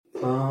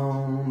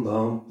Bum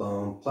bum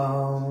bum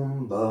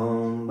bum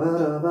bum ba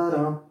da ba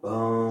dum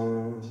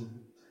bum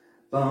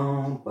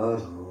bum ba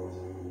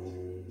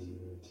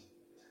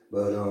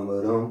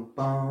dum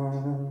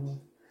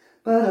bum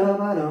ba da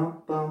ba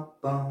dum bum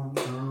bum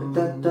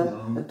da da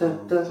da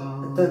da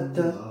da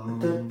da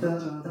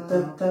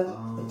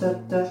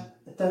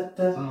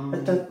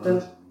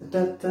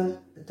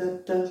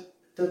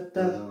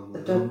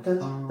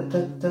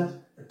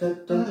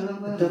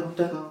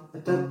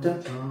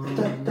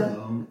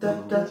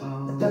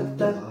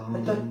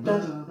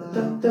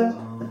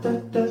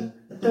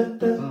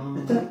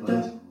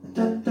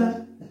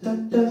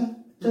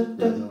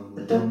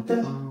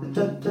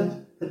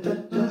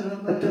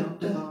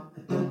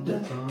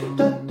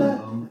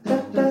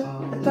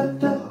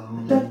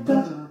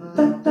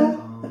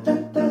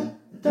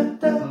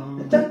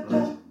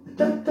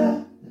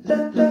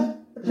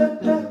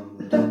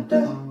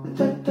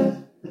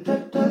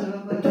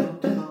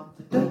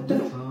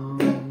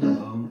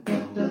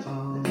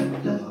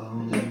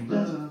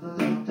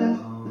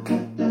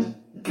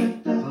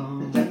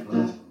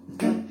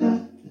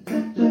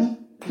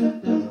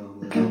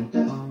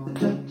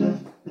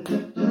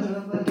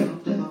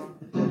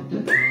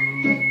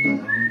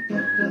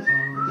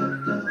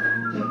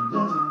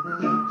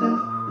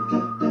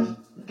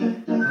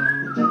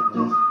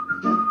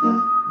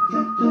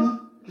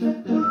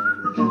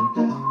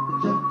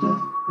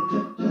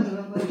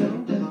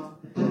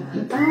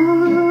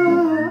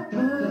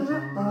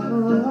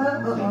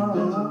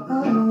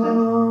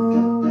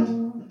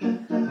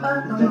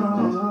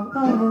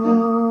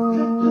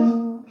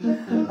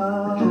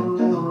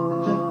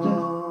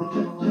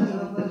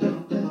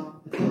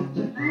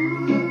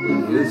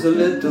Here's a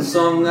little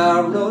song I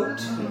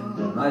wrote.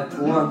 Might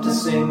want to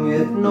sing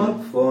it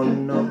note for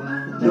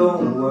note.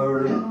 Don't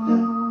worry,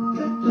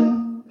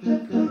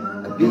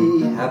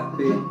 be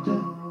happy.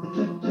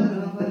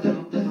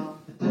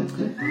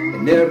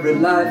 In every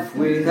life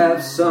we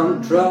have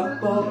some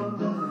trouble.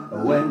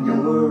 When you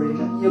worry,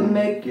 you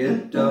make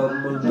it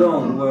double.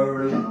 Don't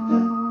worry,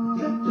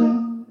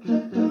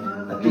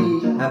 be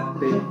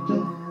happy.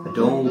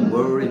 Don't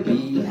worry,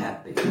 be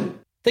happy.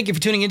 Thank you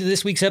for tuning into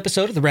this week's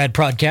episode of the Rad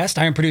Podcast.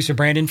 I am producer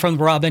Brandon from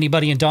the Rob,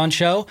 Anybody, and Don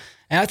Show,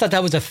 and I thought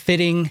that was a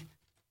fitting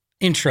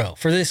intro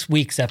for this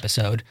week's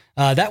episode.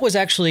 That was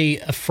actually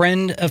a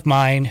friend of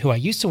mine who I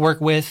used to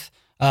work with,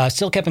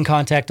 still kept in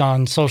contact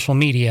on social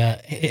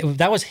media.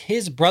 That was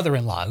his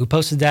brother-in-law who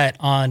posted that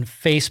on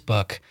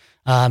Facebook.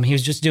 He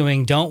was just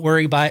doing Don't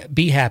Worry,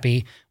 Be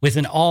Happy with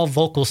an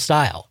all-vocal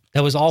style.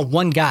 That was all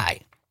one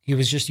guy. He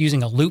was just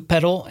using a loop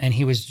pedal, and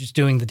he was just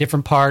doing the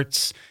different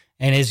parts.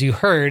 And as you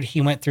heard, he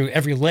went through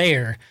every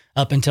layer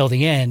up until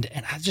the end.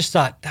 And I just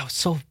thought that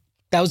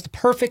was the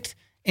perfect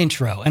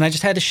intro. And I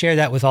just had to share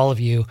that with all of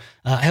you.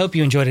 I hope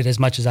you enjoyed it as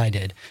much as I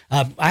did.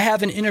 I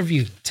have an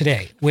interview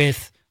today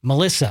with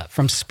Melissa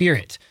from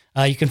Spirit.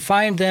 You can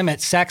find them at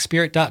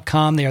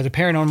sackspirit.com. They are the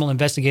paranormal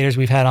investigators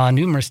we've had on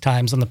numerous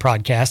times on the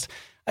podcast.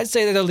 I'd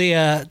say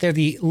they're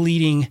the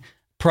leading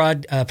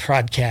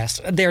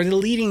podcast. They're the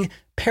leading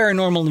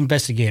paranormal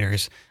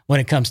investigators when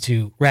it comes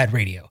to Rad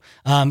Radio.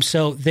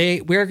 So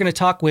we're going to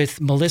talk with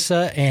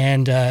Melissa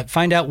and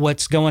find out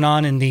what's going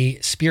on in the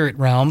spirit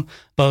realm,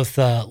 both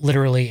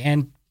literally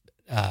and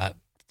I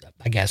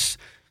guess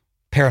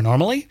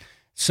paranormally.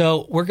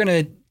 So we're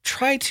going to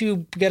try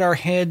to get our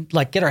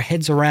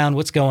heads around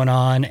what's going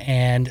on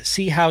and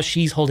see how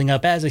she's holding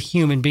up as a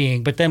human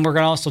being. But then we're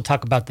going to also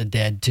talk about the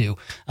dead too.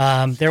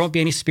 There won't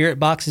be any spirit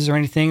boxes or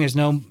anything. There's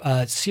no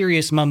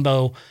serious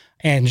mumbo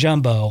and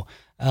jumbo.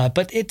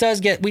 But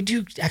we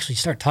do actually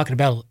start talking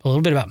about a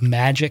little bit about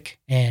magic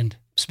and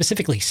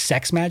specifically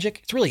sex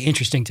magic. It's really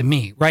interesting to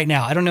me right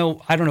now. I don't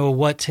know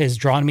what has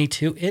drawn me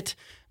to it,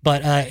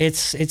 but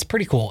it's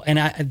pretty cool.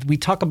 And we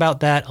talk about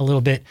that a little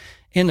bit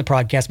in the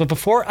podcast. But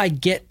before I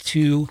get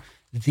to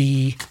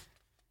the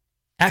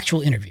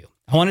actual interview,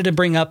 I wanted to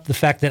bring up the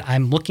fact that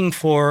I'm looking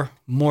for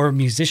more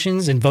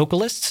musicians and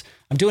vocalists.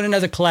 I'm doing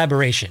another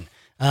collaboration.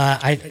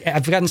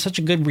 I've gotten such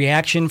a good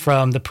reaction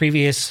from the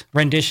previous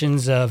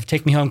renditions of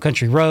Take Me Home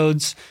Country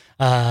Roads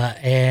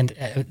and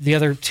the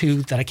other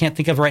two that I can't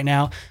think of right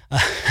now.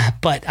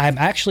 But I'm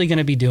actually going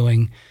to be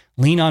doing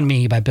Lean on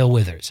Me by Bill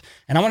Withers.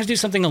 And I want to do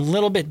something a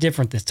little bit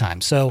different this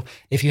time. So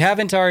if you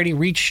haven't already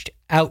reached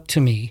out to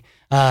me,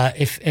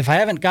 if I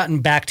haven't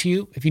gotten back to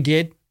you, if you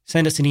did,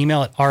 send us an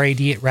email at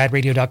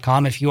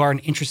rad@radradio.com. If you are an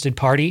interested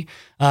party,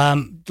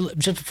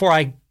 just before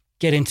I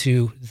get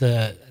into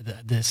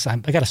this, I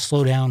got to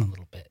slow down a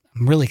little bit.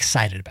 I'm really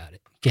excited about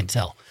it. You can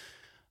tell.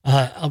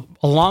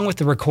 Along with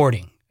the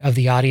recording of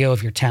the audio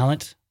of your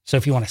talent. So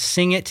if you want to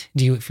sing it,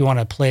 if you want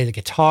to play the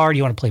guitar, do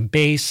you want to play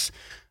bass?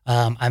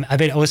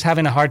 I was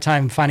having a hard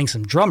time finding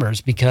some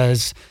drummers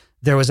because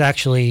there was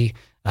actually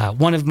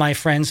one of my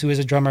friends who is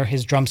a drummer.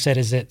 His drum set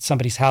is at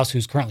somebody's house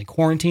who's currently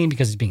quarantined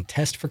because he's being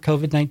tested for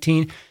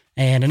COVID-19.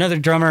 And another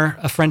drummer,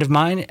 a friend of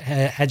mine,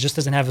 just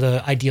doesn't have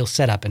the ideal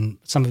setup, and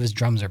some of his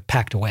drums are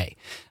packed away.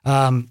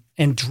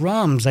 And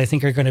drums, I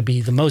think, are going to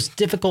be the most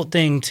difficult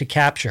thing to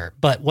capture.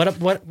 But what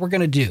we're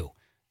going to do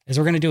is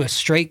we're going to do a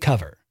straight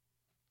cover,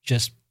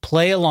 just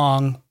play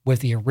along with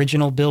the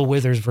original Bill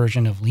Withers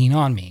version of Lean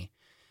On Me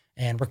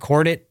and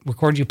record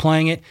you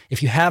playing it.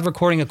 If you have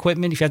recording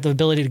equipment, if you have the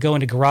ability to go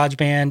into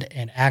GarageBand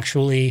and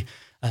actually,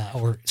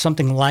 or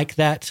something like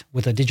that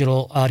with a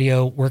digital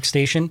audio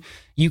workstation,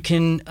 you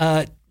can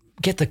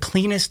get the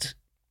cleanest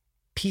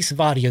piece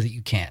of audio that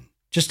you can,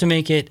 just to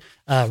make it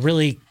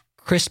really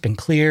crisp and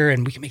clear,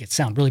 and we can make it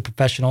sound really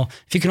professional.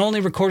 If you can only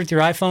record with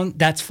your iPhone,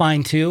 that's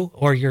fine too,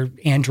 or your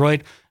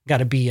Android. Got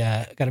to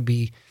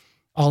be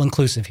all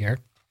inclusive here.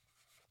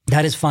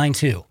 That is fine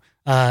too.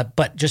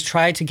 But just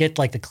try to get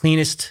like the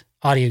cleanest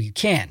audio you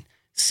can.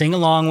 Sing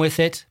along with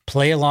it,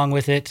 play along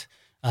with it.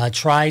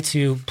 Try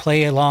to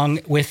play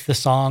along with the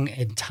song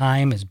in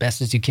time as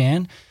best as you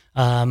can,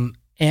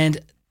 and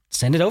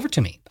send it over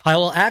to me. I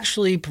will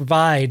actually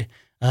provide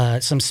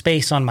some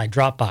space on my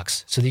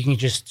Dropbox so that you can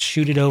just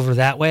shoot it over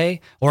that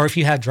way. Or if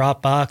you have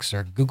Dropbox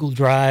or Google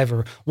Drive,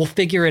 or we'll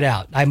figure it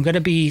out. I'm going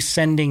to be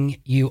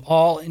sending you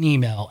all an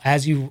email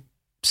as you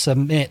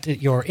submit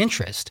your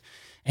interest.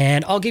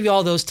 And I'll give you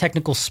all those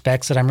technical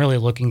specs that I'm really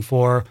looking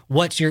for,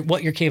 what your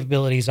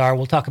capabilities are.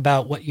 We'll talk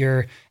about what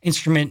your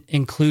instrument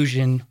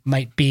inclusion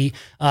might be.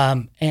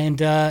 Let's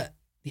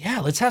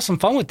have some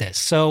fun with this.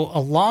 So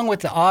along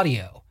with the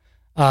audio,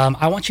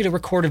 I want you to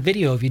record a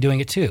video of you doing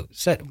it too.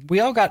 So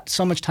we all got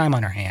so much time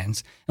on our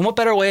hands. And what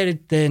better way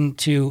than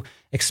to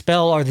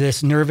expel all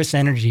this nervous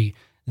energy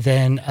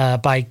than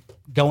by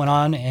going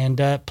on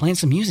and playing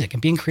some music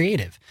and being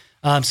creative.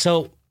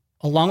 So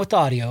along with the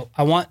audio,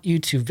 I want you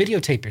to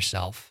videotape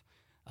yourself.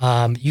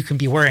 You can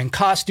be wearing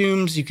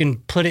costumes. You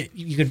can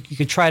you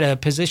could try to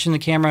position the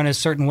camera in a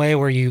certain way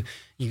where you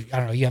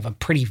have a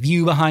pretty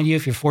view behind you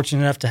if you're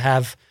fortunate enough to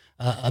have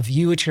a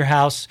view at your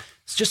house.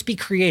 So just be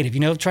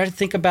creative, try to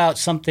think about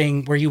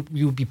something where you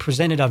would be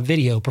presented on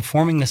video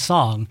performing the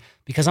song,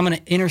 because I'm going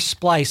to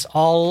intersplice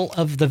all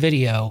of the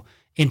video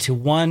into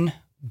one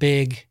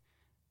big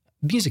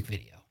music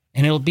video.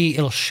 And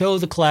it'll show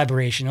the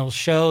collaboration. It'll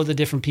show the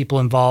different people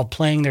involved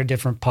playing their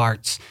different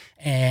parts,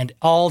 and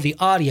all the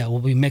audio will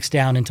be mixed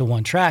down into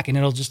one track, and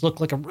it'll just look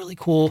like a really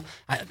cool.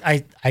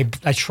 I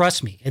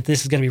trust me,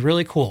 this is going to be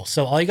really cool.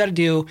 So all you got to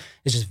do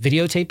is just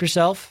videotape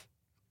yourself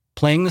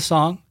playing the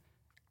song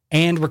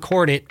and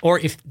record it. Or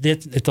if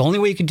the only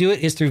way you can do it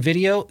is through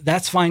video,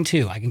 that's fine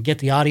too. I can get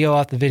the audio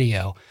off the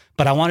video,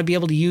 but I want to be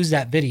able to use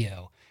that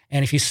video.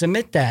 And if you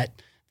submit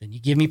that, then you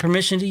give me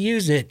permission to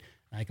use it.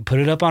 I can put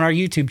it up on our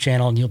YouTube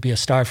channel and you'll be a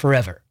star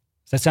forever.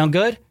 Does that sound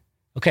good?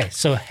 Okay,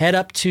 so head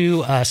up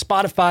to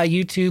Spotify,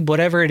 YouTube,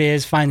 whatever it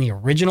is, find the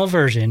original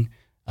version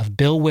of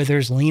Bill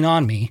Withers' Lean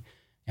On Me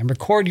and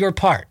record your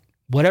part,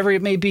 whatever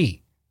it may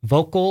be,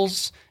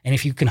 vocals. And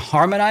if you can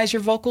harmonize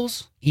your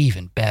vocals,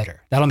 even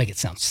better. That'll make it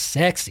sound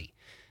sexy.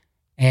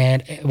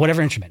 And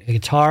whatever instrument, a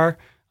guitar,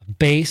 a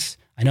bass.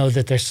 I know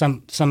that there's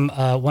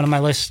one of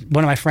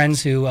my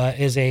friends who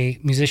is a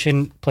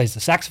musician, plays the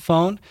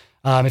saxophone.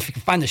 If you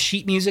can find the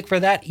sheet music for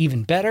that,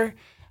 even better.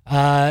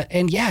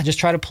 Just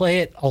try to play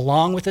it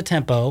along with the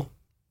tempo.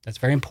 That's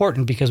very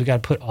important because we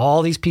got to put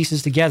all these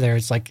pieces together.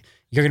 It's like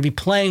you're going to be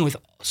playing with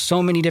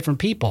so many different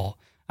people.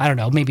 I don't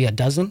know, maybe a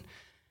dozen.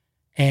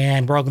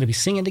 And we're all going to be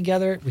singing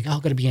together. We all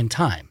got to be in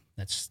time.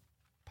 That's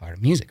part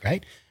of music,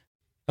 right?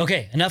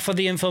 Okay, enough of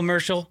the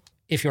infomercial.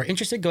 If you're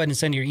interested, go ahead and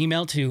send your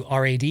email to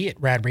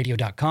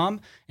rad@radradio.com,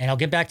 and I'll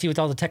get back to you with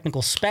all the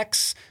technical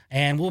specs,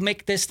 and we'll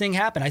make this thing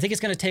happen. I think it's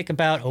going to take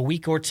about a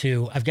week or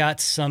two. I've got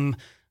some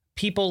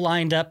people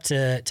lined up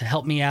to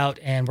help me out,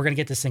 and we're going to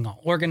get this thing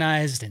all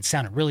organized and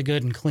sounding really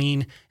good and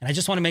clean, and I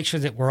just want to make sure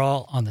that we're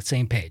all on the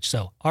same page.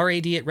 So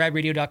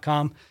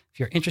rad@radradio.com if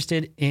you're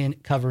interested in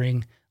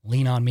covering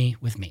Lean On Me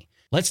with me.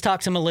 Let's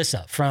talk to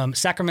Melissa from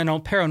Sacramento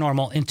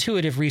Paranormal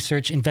Intuitive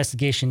Research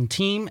Investigation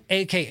Team,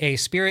 a.k.a.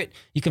 Spirit.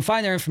 You can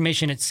find their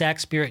information at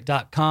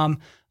sacspirit.com.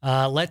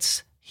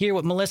 Let's hear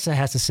what Melissa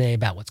has to say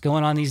about what's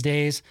going on these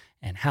days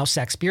and how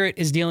Sac Spirit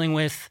is dealing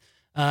with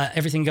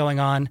everything going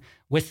on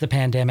with the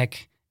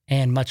pandemic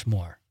and much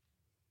more.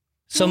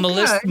 So,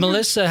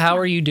 Melissa, how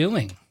are you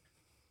doing?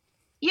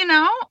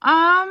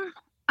 I'm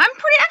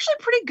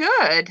pretty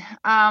good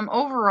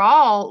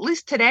overall, at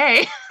least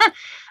today.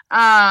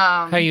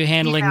 How are you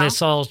handling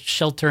this all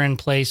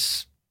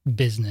shelter-in-place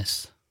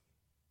business?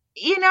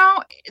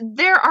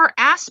 There are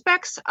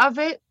aspects of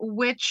it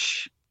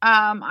which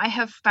I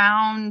have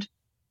found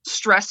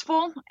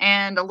stressful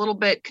and a little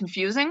bit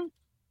confusing.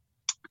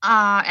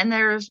 And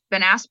there's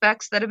been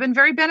aspects that have been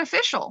very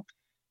beneficial.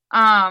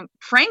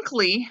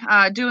 Frankly,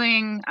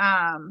 doing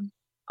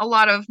a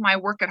lot of my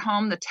work at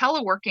home, the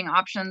teleworking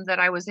option that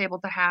I was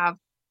able to have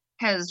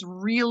has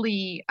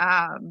really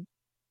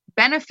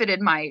benefited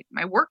my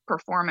work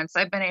performance.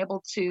 I've been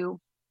able to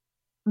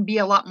be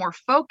a lot more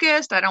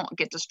focused. I don't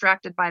get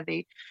distracted by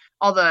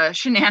all the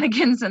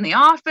shenanigans in the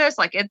office.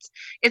 Like it's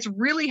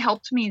really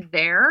helped me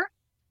there.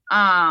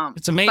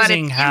 It's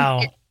amazing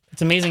how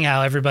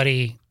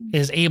everybody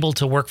is able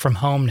to work from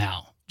home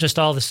now. Just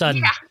all of a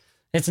sudden,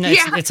 it's nice.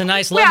 Yeah. It's a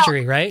nice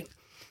luxury, right?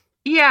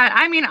 Yeah,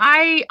 I mean,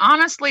 I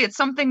honestly, it's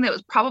something that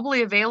was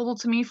probably available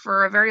to me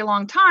for a very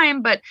long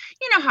time, but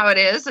you know how it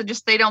is.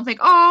 They don't think,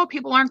 oh,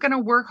 people aren't going to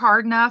work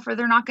hard enough, or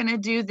they're not going to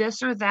do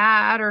this or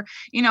that, or,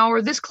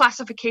 or this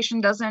classification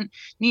doesn't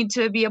need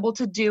to be able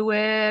to do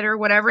it or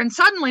whatever. And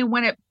suddenly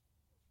when it,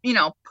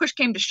 push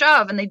came to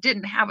shove and they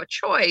didn't have a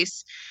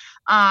choice,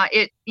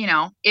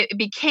 it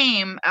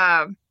became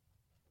a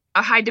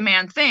high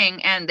demand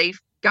thing, and they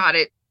got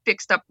it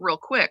fixed up real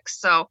quick.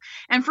 So,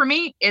 and for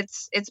me,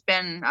 it's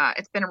been a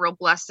real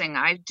blessing.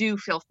 I do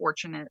feel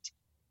fortunate.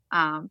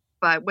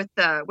 But with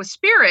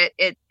Spirit,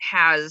 it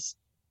has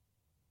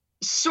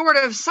sort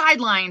of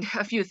sidelined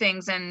a few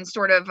things and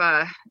sort of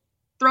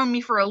thrown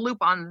me for a loop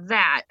on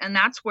that. And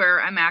that's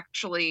where I'm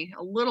actually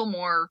a little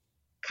more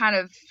kind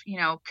of,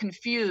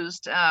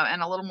 confused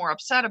and a little more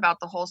upset about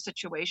the whole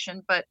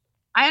situation. But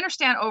I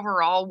understand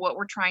overall what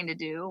we're trying to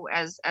do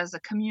as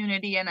a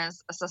community and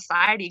as a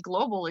society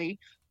globally.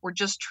 We're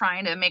just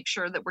trying to make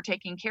sure that we're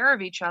taking care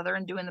of each other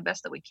and doing the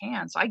best that we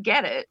can. So I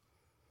get it.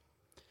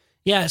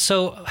 Yeah.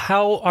 So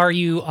how are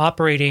you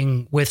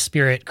operating with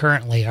Spirit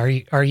currently?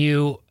 Are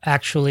you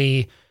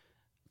actually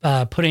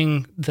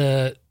putting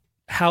the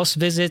house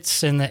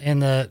visits and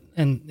house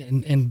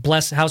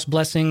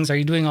blessings? Are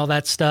you doing all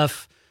that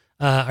stuff?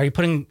 Are you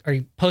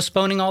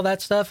postponing all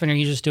that stuff, and are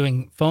you just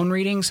doing phone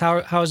readings?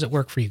 How does it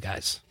work for you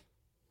guys?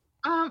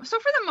 So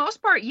for the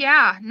most part,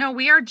 yeah, no,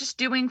 we are just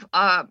doing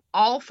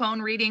all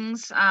phone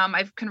readings.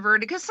 I've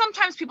converted because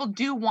sometimes people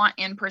do want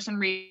in-person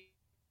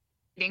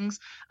readings.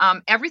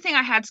 Everything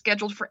I had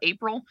scheduled for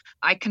April,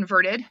 I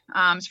converted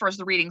as far as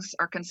the readings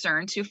are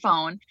concerned to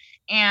phone.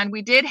 And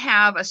we did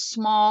have a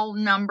small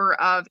number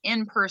of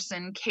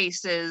in-person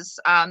cases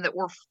that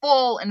were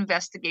full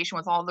investigation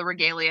with all the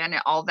regalia and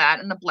all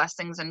that and the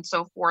blessings and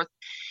so forth.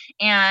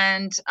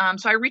 And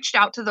so I reached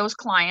out to those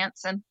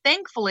clients, and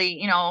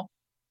thankfully,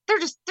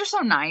 they're so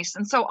nice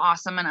and so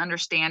awesome and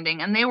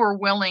understanding, and they were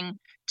willing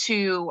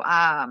to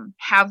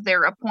have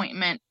their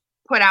appointment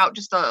put out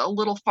just a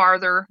little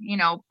farther,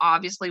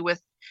 obviously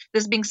with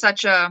this being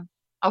such a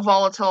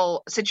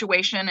volatile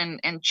situation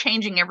and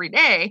changing every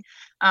day.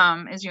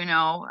 As you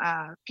know,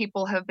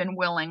 people have been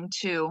willing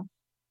to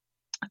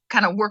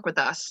kind of work with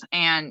us,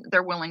 and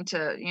they're willing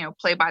to,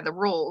 play by the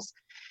rules.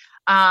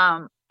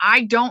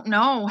 I don't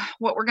know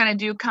what we're going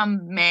to do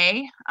come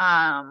May.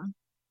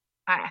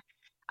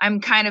 I'm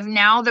kind of,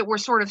 now that we're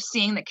sort of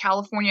seeing that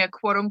California,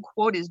 quote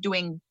unquote, is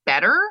doing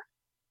better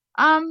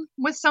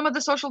with some of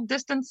the social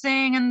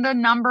distancing and the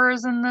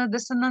numbers and the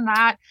this and the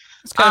that.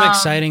 It's kind of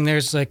exciting.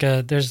 There's like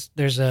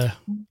there's a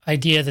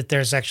idea that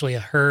there's actually a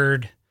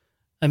herd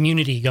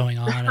immunity going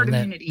on, and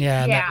that,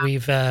 that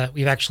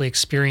we've actually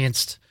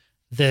experienced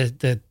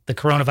the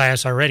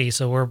coronavirus already.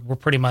 So we're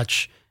pretty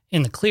much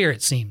in the clear,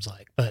 it seems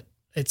like, but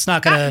it's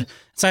not gonna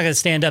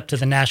stand up to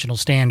the national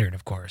standard,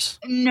 of course.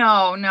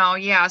 No,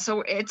 yeah.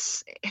 So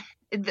it's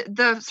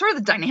the sort of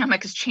the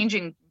dynamic is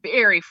changing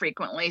very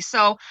frequently.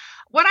 So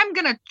what I'm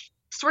gonna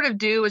sort of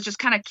do is just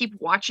kind of keep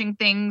watching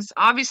things.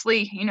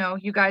 Obviously,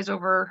 you guys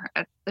over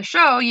at the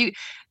show, you're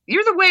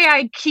the way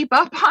I keep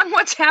up on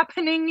what's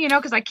happening,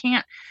 because I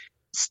can't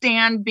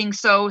stand being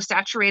so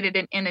saturated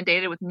and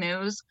inundated with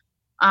news.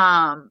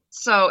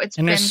 So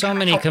there's so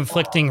many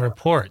conflicting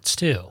reports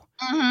too.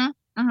 Mm-hmm.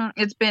 Mm-hmm.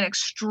 It's been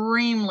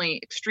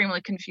extremely,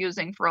 extremely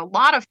confusing for a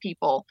lot of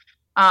people.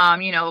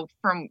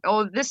 From,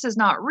 oh, this is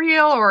not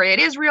real, or it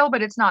is real,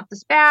 but it's not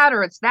this bad,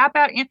 or it's that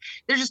bad.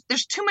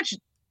 There's too much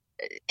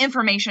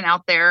information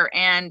out there,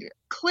 and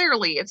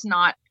clearly it's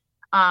not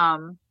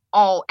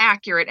all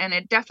accurate, and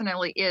it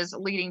definitely is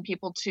leading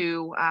people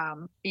to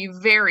be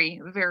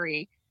very,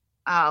 very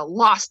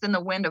lost in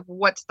the wind of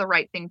what's the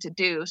right thing to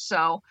do.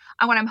 So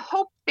what I'm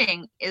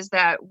hoping is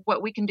that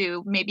what we can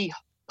do, maybe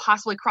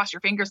possibly cross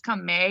your fingers,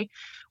 come May,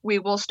 we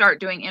will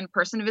start doing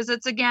in-person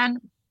visits again,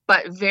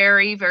 but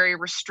very, very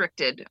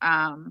restricted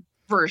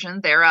version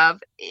thereof,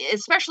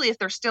 especially if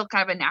there's still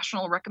kind of a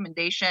national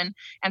recommendation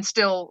and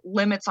still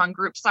limits on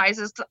group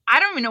sizes. I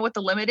don't even know what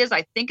the limit is.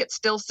 I think it's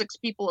still 6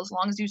 people as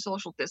long as you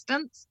social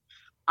distance.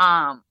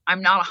 I'm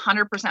not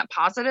 100%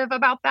 positive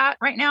about that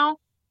right now.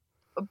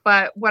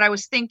 But what I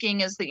was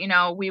thinking is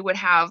that, we would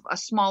have a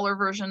smaller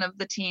version of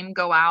the team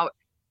go out,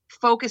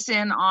 focus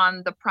in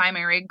on the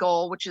primary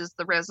goal, which is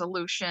the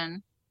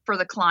resolution for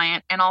the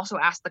client, and also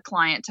ask the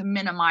client to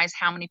minimize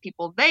how many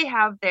people they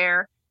have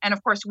there. And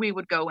of course, we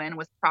would go in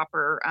with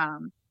proper,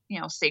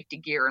 safety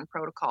gear and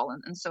protocol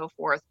and so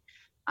forth.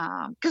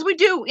 Because we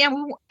do,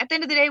 at the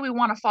end of the day, we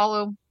want to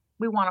follow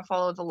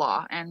the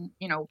law and,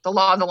 the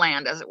law of the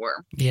land, as it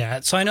were.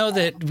 Yeah. So I know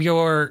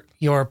that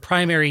your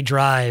primary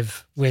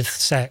drive with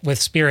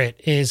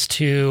Spirit is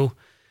to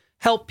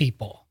help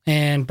people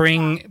and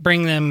bring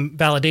them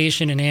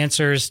validation and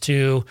answers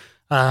to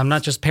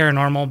not just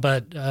paranormal,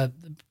 but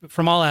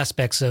from all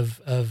aspects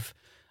of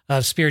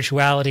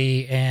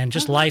spirituality and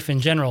just life in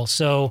general.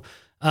 So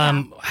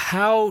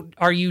how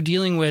are you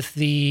dealing with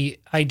the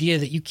idea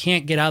that you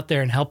can't get out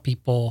there and help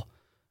people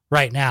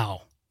right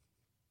now?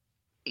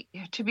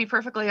 To be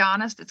perfectly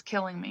honest, it's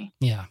killing me.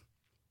 Yeah.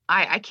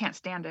 I can't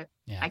stand it.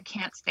 Yeah. I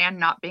can't stand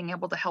not being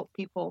able to help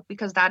people,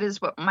 because that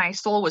is what my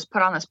soul was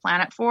put on this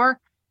planet for.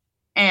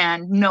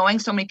 And knowing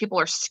so many people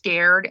are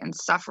scared and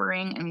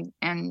suffering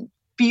and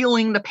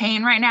feeling the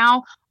pain right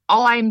now,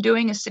 all I'm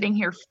doing is sitting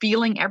here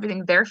feeling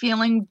everything they're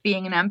feeling,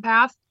 being an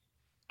empath.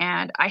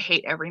 And I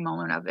hate every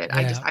moment of it.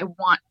 Yeah.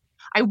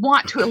 I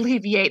want to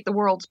alleviate the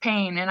world's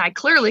pain, and I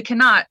clearly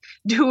cannot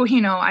do,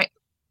 I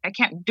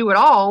can't do it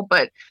all,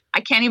 but I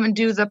can't even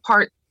do the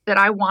part that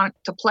I want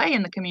to play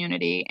in the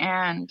community.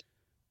 And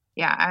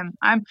yeah,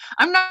 I'm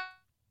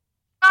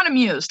not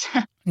amused.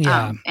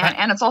 Yeah.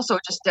 And it's also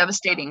just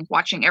devastating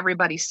watching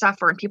everybody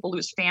suffer and people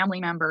lose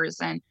family members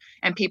and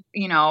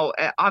people,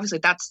 obviously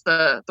that's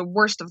the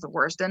worst of the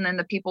worst. And then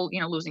the people,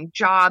 losing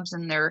jobs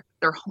and their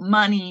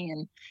money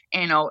and,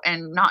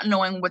 and not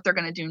knowing what they're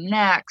going to do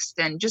next.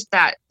 And just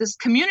this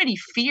community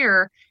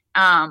fear.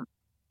 I'm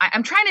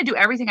trying to do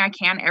everything I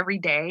can every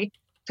day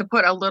to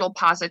put a little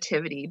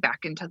positivity back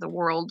into the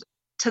world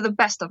to the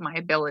best of my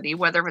ability,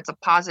 whether it's a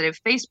positive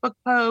Facebook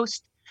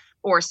post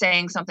or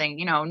saying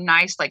something,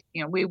 nice, like,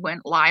 we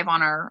went live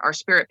on our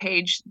Spirit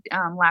page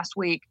last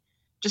week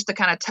just to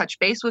kind of touch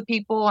base with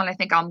people. And I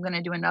think I'm going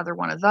to do another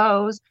one of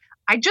those.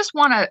 I just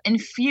want to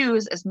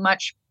infuse as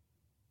much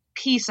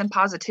peace and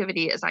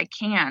positivity as I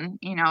can,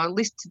 at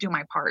least to do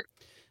my part.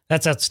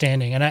 That's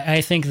outstanding. And I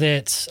think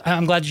that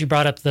I'm glad you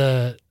brought up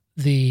the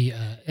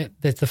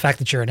fact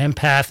that you're an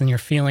empath and you're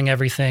feeling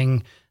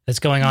everything that's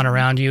going on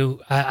around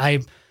you.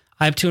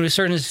 I'm to a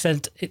certain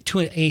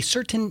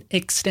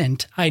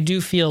extent, I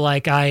do feel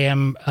like I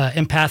am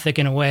empathic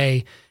in a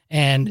way.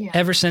 And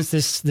ever since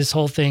this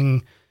whole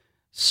thing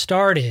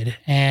started,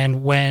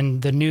 and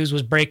when the news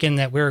was breaking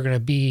that we were going to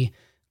be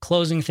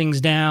closing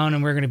things down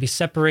and we're going to be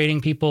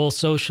separating people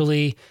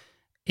socially,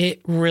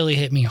 it really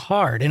hit me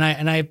hard. And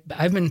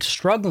I've been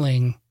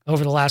struggling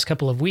over the last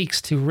couple of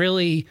weeks to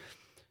really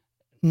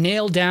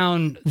nail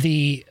down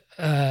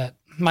my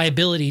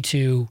ability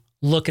to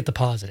look at the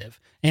positive.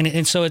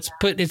 And so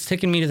it's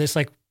taken me to this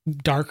like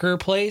darker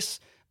place,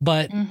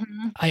 but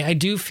I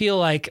do feel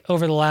like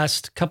over the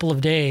last couple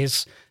of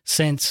days,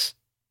 since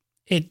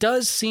it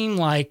does seem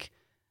like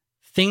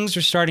things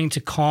are starting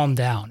to calm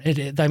down.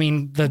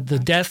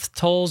 The death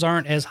tolls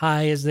aren't as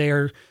high as they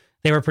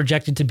were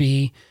projected to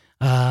be.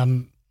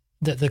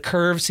 The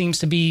curve seems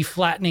to be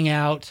flattening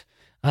out.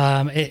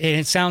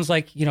 It sounds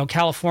like,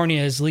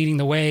 California is leading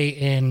the way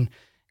in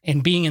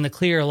being in the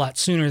clear a lot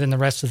sooner than the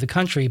rest of the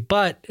country.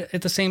 But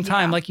at the same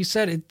time, like you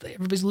said,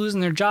 everybody's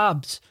losing their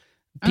jobs.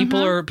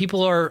 People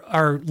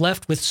are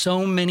left with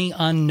so many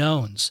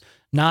unknowns,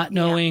 not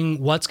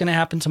knowing what's going to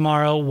happen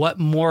tomorrow. What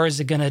more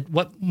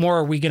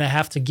are we going to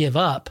have to give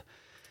up?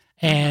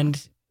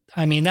 And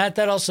I mean, that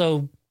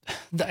also,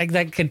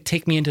 that could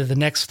take me into the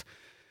next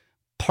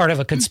part of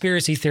a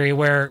conspiracy theory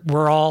where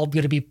we're all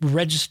going to be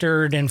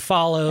registered and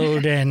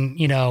followed and,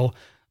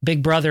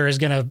 Big Brother is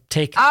going to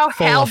take full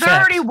hell, effect. They're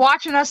already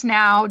watching us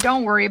now.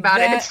 Don't worry about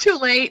it. It's too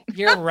late.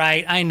 You're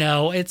right. I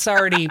know it's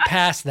already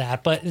past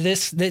that, but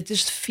it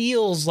just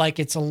feels like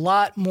it's a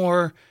lot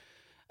more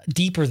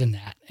deeper than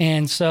that.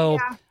 And so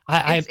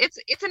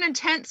it's an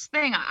intense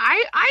thing.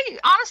 I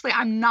honestly,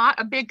 I'm not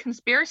a big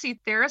conspiracy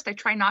theorist. I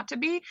try not to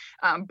be.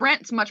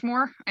 Brent's much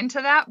more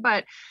into that,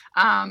 but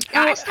how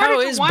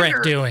is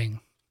Brent doing?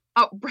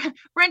 Oh,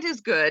 Brent is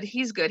good.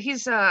 He's good.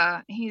 He's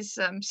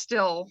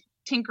still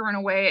tinkering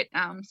away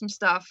at some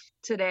stuff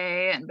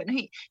today, but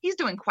he's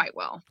doing quite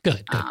well.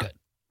 Good.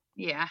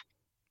 Yeah,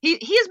 he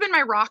has been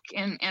my rock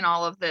in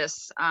all of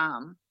this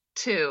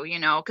too.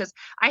 Because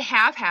I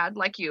have had,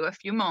 like you, a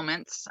few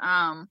moments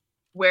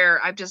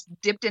where I've just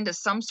dipped into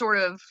some sort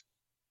of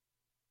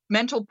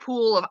mental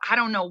pool of I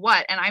don't know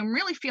what, and I'm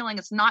really feeling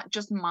it's not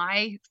just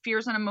my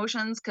fears and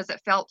emotions because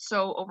it felt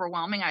so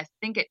overwhelming. I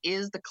think it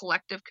is the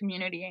collective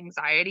community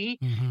anxiety,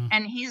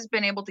 and he's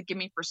been able to give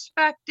me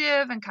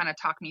perspective and kind of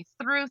talk me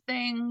through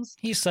things.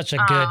 He's such a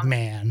good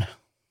man.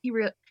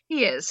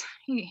 He is.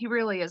 He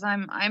really is.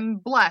 I'm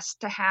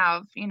blessed to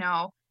have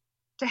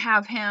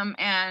him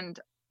and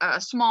a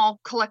small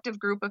collective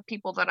group of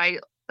people that I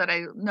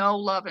know,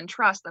 love, and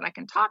trust that I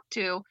can talk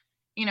to.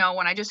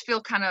 When I just feel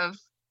kind of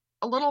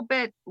a little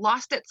bit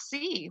lost at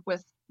sea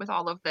with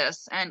all of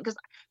this. And because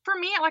for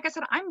me, like I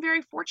said, I'm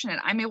very fortunate.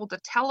 I'm able to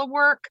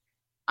telework.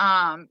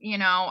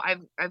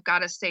 I've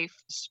got a safe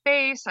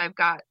space. I've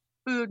got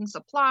food and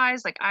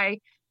supplies. Like I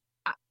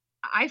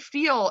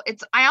feel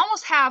I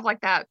almost have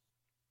like that,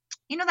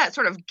 that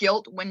sort of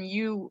guilt when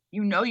you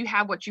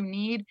have what you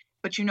need,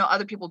 but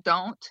other people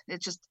don't.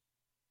 It's just,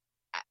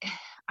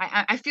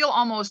 I feel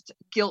almost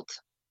guilt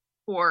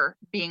for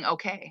being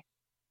okay.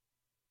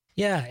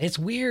 Yeah, it's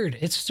weird.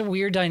 It's just a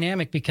weird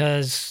dynamic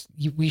because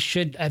we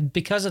should,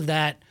 because of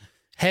that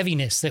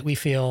heaviness that we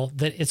feel,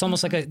 that it's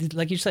almost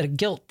like you said, a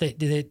guilt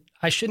that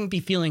I shouldn't be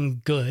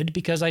feeling good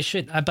because I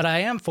should, but I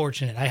am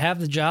fortunate. I have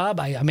the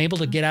job. I'm able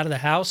to get out of the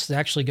house to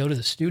actually go to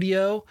the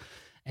studio,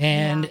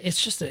 and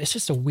it's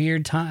just a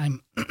weird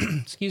time.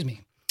 Excuse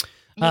me.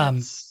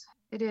 Yes,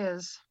 it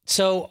is.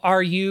 So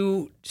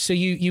you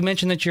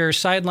mentioned that you're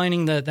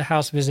sidelining the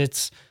house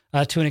visits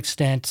to an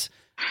extent.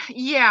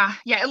 Yeah,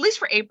 at least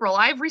for April.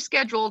 I've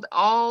rescheduled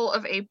all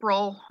of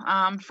April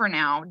for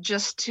now,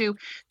 just to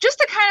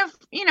kind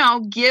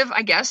of, give,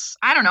 I guess,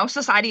 I don't know,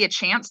 society a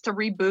chance to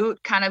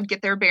reboot, kind of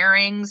get their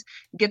bearings,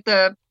 get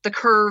the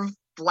curve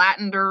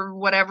flattened or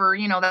whatever,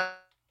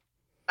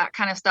 that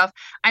kind of stuff.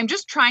 I'm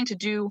just trying to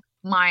do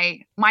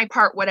my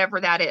part, whatever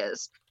that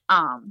is.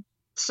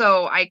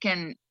 So I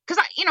can,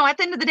 because at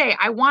the end of the day,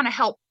 I want to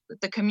help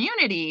the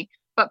community,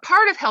 but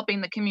part of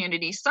helping the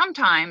community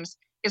sometimes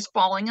is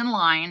falling in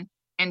line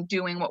and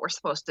doing what we're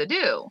supposed to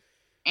do,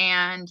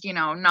 and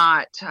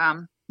not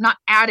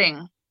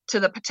adding to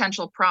the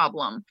potential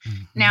problem.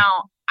 Mm-hmm.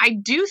 Now, I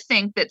do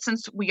think that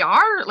since we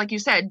are, like you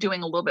said,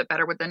 doing a little bit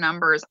better with the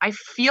numbers, I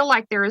feel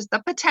like there is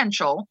the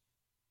potential,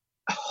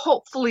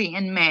 hopefully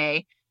in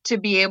May, to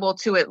be able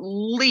to at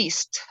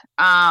least,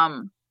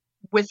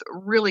 with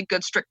really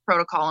good strict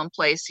protocol in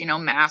place,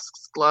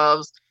 masks,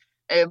 gloves,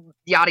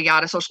 yada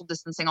yada, social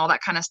distancing, all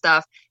that kind of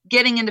stuff,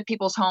 getting into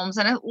people's homes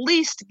and at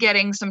least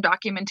getting some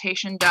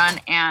documentation done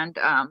and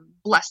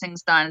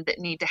blessings done that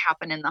need to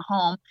happen in the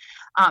home,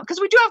 because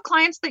we do have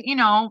clients that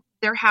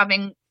they're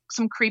having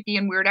some creepy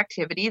and weird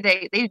activity.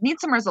 They need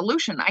some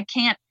resolution. I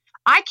can't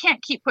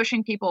keep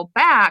pushing people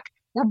back.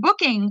 We're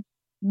booking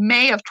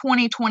May of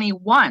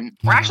 2021.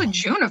 We're actually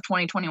June of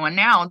 2021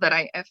 now, that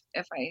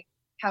if I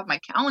have my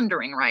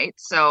calendaring right.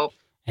 So,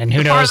 and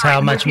who knows how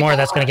much more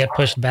that's going to get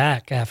pushed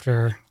back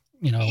after,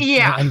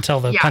 until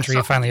the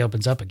country finally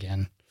opens up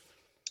again.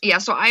 Yeah.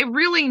 So I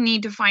really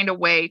need to find a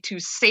way to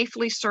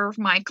safely serve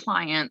my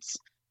clients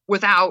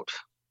without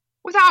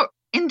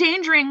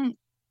endangering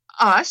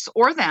us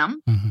or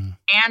them,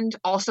 and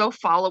also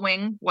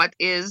following what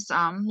is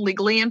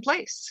legally in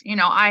place.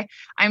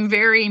 I'm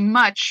very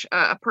much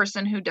a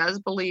person who does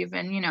believe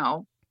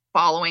in,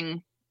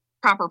 following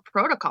proper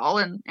protocol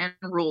and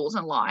rules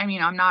and law. I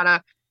mean, I'm not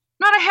a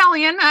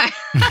hellion. I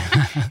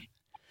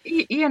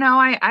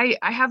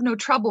have no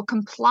trouble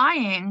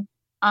complying.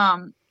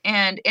 And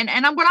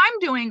what I'm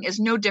doing is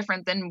no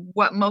different than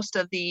what most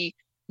of the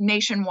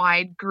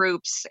nationwide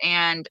groups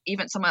and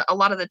even a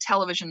lot of the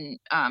television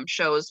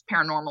shows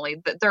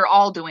paranormally, that they're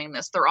all doing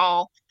this. They're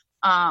all,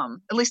 at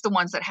least the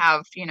ones that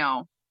have,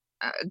 a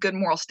good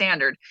moral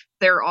standard,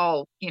 they're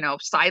all,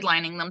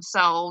 sidelining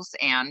themselves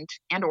and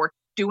or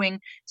doing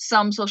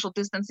some social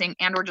distancing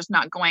and or just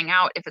not going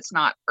out if it's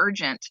not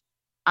urgent.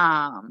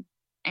 And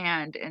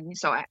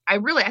so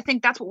I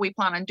think that's what we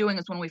plan on doing,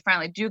 is when we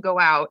finally do go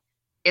out,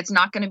 it's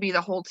not going to be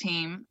the whole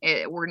team.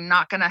 We're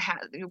going to have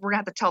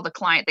to tell the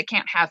client they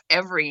can't have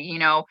every,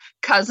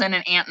 cousin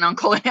and aunt and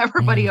uncle and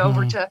everybody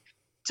over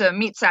to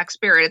meet Sac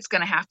Spirit. It's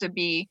going to have to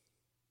be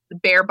the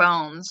bare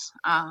bones.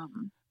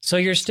 So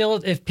you're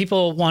still, if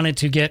people wanted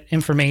to get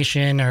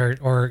information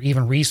or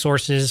even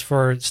resources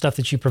for stuff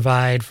that you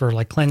provide for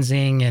like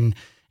cleansing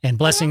and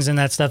blessings and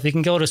that stuff, they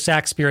can go to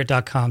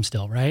sacspirit.com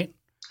still, right?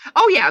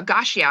 Oh yeah,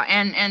 gosh, yeah.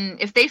 And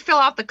if they fill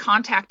out the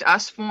contact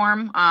us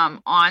form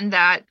on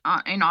that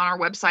and on our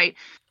website,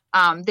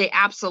 they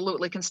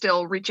absolutely can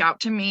still reach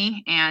out to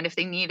me. And if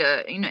they need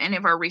any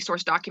of our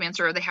resource documents,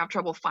 or they have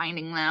trouble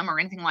finding them or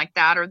anything like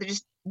that, or they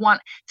just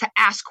want to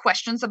ask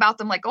questions about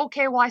them, like,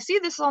 okay, well, I see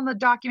this on the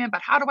document,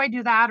 but how do I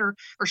do that? Or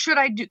can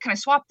I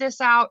swap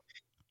this out?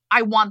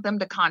 I want them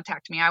to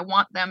contact me. I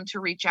want them to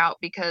reach out,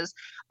 because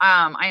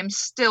I am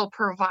still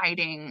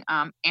providing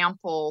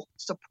ample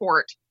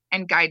support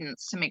and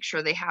guidance to make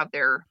sure they have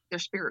their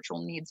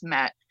spiritual needs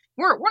met.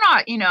 We're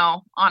not,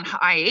 on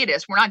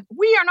hiatus.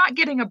 We are not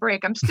getting a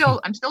break. I'm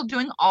still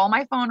doing all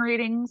my phone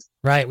readings.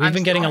 Right. We've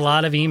been getting a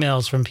lot of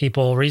emails from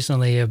people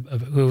recently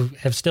who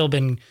have still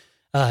been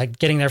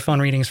getting their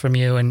phone readings from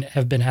you and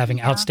have been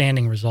having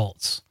outstanding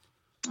results.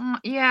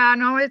 Yeah,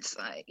 no, it's,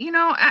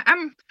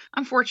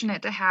 I'm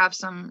fortunate to have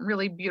some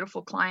really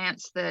beautiful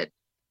clients that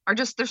are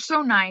they're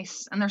so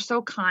nice and they're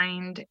so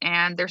kind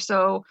and they're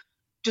so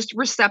just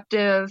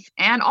receptive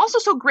and also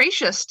so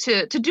gracious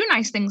to do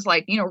nice things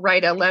like,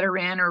 write a letter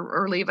in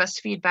or leave us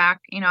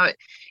feedback.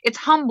 It's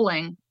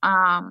humbling.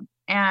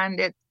 And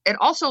it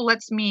also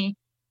lets me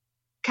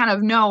kind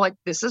of know, like,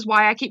 this is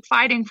why I keep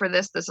fighting for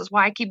this. This is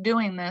why I keep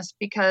doing this,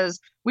 because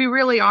we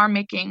really are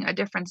making a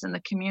difference in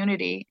the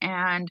community.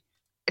 And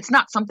it's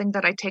not something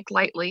that I take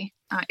lightly.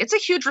 It's a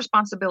huge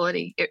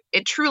responsibility.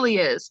 It truly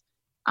is.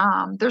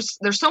 There's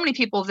so many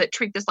people that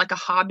treat this like a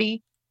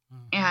hobby.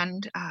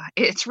 And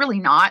it's really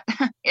not,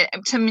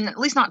 to me, at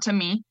least not to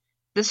me.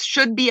 This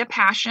should be a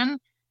passion.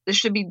 This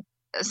should be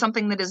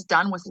something that is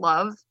done with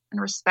love and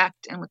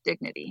respect and with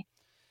dignity.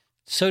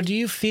 So do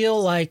you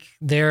feel like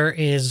there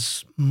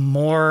is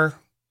more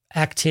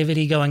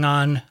activity going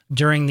on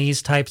during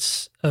these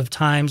types of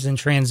times in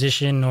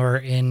transition or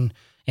in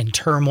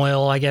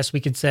turmoil, I guess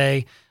we could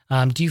say?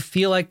 Do you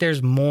feel like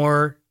there's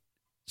more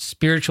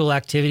spiritual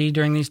activity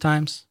during these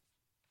times?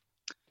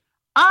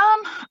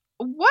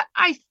 What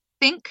I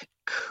think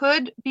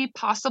could be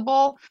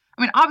possible,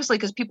 I mean, obviously,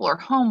 because people are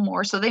home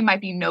more, so they might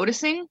be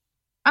noticing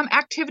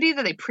activity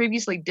that they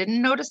previously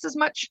didn't notice as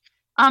much,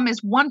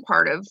 is one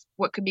part of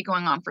what could be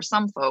going on for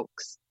some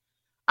folks.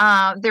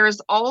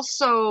 There's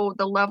also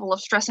the level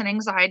of stress and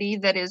anxiety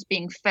that is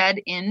being fed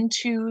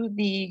into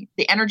the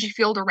energy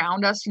field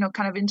around us,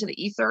 kind of into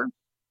the ether.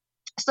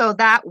 So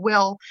that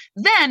will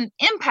then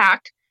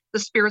impact the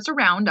spirits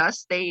around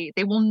us. They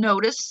will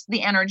notice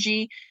the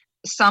energy.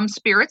 Some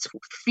spirits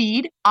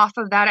feed off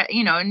of that,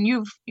 and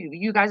you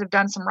guys have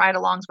done some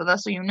ride-alongs with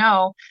us,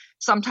 so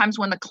sometimes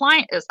when the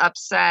client is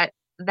upset,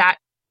 that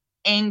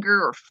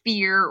anger or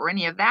fear or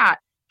any of that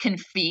can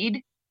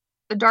feed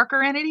the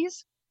darker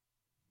entities.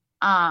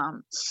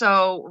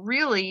 So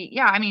really,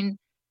 yeah, I mean,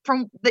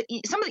 from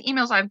some of the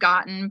emails I've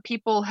gotten,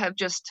 people have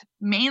just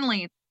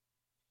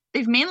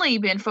they've mainly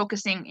been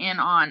focusing in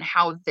on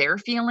how they're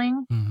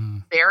feeling,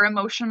 their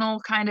emotional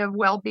kind of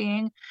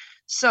well-being.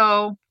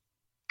 So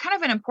kind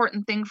of an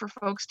important thing for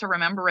folks to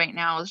remember right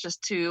now is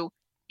just to,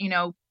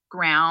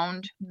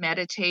 ground,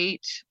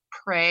 meditate,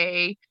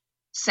 pray,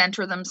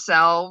 center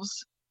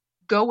themselves,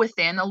 go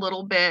within a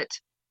little bit.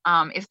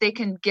 If they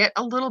can get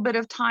a little bit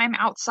of time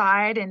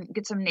outside and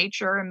get some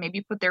nature and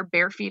maybe put their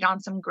bare feet on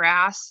some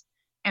grass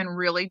and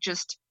really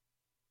just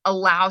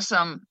allow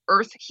some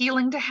earth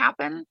healing to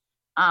happen,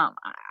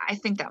 I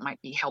think that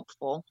might be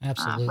helpful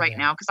right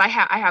now, because I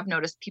have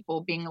noticed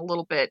people being a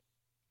little bit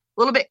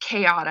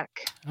chaotic.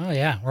 Oh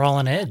yeah, we're all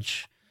on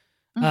edge.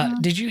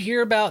 Did you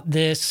hear about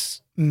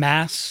this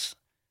mass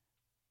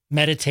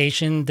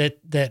meditation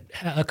that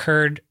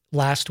occurred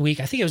last week?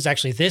 I think it was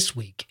actually this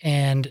week,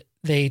 and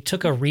they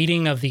took a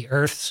reading of the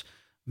Earth's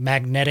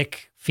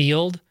magnetic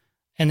field,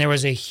 and there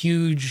was a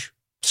huge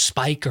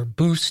spike or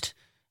boost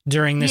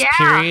during this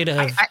period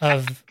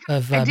of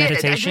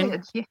meditation. I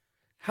did. Yeah.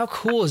 How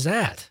cool is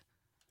that?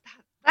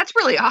 That's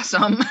really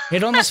awesome.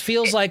 It almost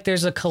feels like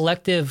there's a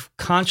collective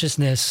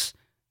consciousness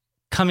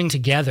coming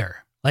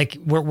together. Like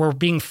we're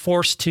being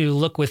forced to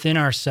look within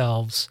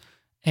ourselves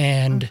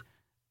and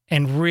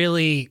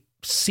really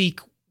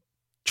seek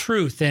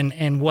truth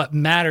and what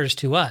matters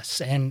to us.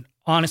 And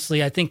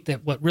honestly, I think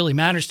that what really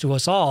matters to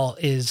us all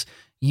is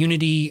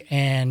unity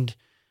and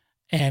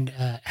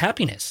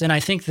happiness. And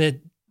I think that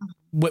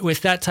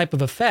with that type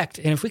of effect,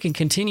 and if we can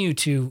continue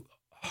to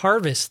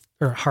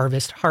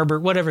harbor,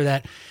 whatever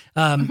that,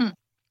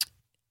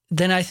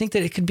 then I think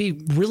that it could be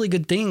really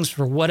good things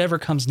for whatever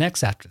comes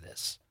next after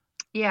this.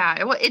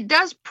 Yeah, well, it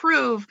does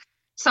prove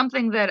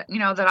something that,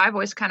 that I've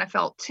always kind of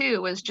felt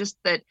too, is just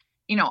that,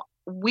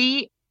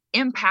 we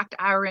impact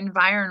our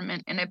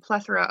environment in a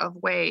plethora of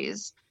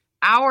ways.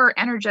 Our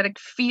energetic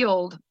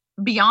field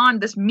beyond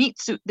this meat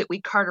suit that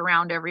we cart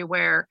around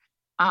everywhere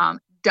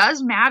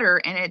does matter,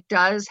 and it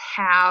does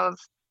have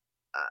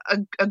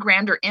a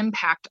grander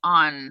impact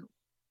on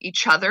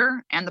each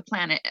other and the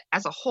planet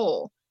as a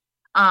whole.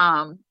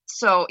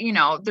 So,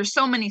 there's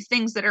so many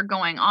things that are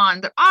going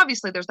on that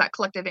obviously there's that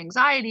collective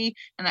anxiety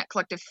and that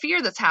collective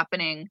fear that's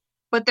happening,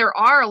 but there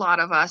are a lot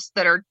of us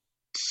that are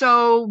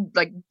so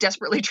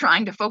desperately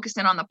trying to focus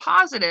in on the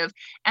positive,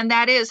 and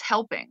that is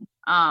helping.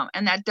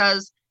 And that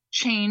does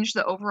change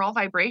the overall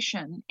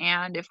vibration.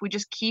 And if we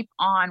just keep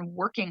on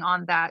working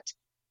on that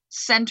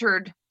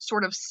centered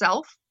sort of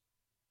self,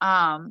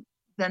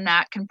 then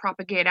that can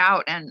propagate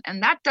out. And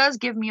that does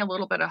give me a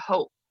little bit of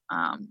hope,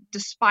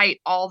 despite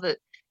all that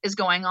is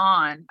going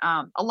on.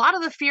 A lot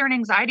of the fear and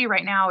anxiety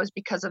right now is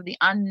because of the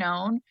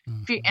unknown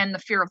and the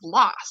fear of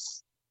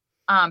loss.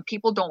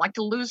 People don't like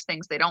to lose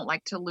things. They don't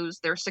like to lose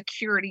their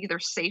security, their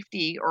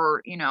safety,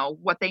 or,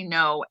 what they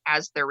know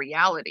as their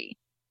reality.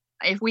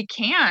 If we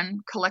can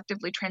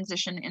collectively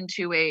transition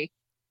into a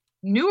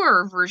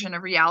newer version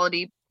of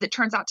reality that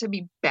turns out to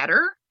be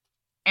better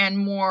and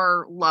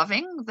more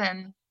loving,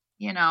 then,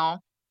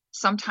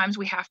 sometimes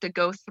we have to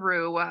go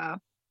through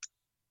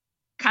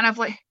kind of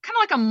like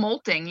a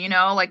molting,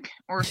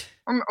 or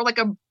like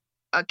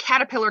a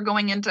caterpillar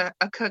going into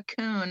a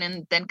cocoon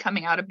and then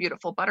coming out a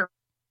beautiful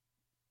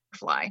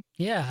butterfly.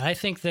 Yeah, I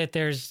think that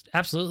there's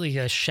absolutely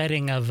a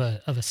shedding of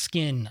a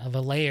skin, of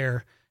a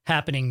layer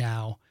happening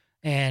now.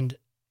 And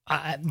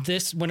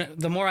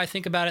the more I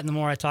think about it and the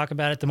more I talk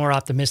about it, the more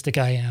optimistic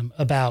I am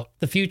about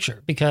the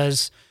future,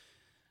 because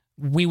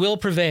we will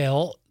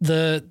prevail.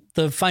 The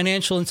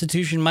financial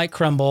institution might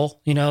crumble.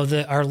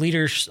 Our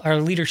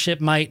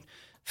leadership might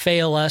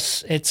fail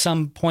us at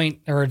some point,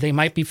 or they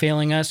might be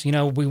failing us.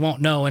 We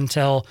won't know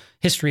until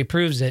history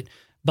proves it.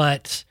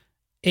 But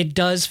it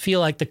does feel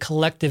like the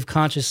collective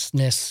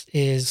consciousness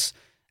is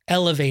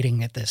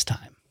elevating at this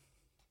time.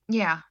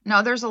 Yeah,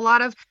 no, there's a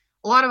lot of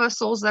us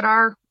souls that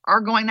are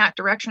going that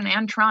direction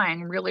and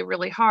trying really,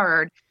 really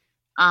hard.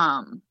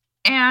 And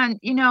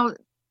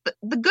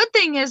the good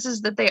thing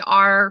is that they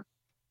are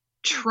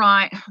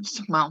trying.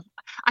 Well,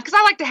 because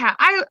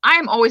I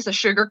am always the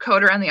sugar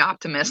coater and the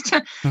optimist.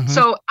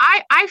 So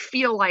I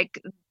feel like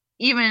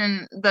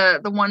even the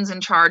ones in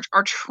charge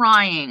are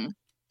trying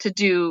to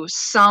do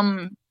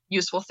some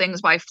useful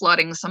things by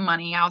flooding some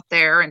money out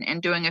there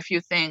and doing a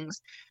few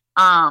things.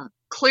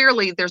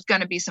 Clearly there's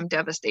going to be some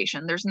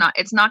devastation.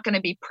 It's not going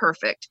to be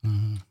perfect,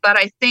 but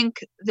I think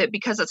that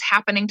because it's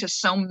happening to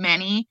so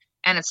many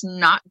and it's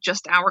not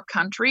just our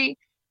country,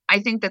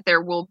 I think that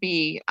there will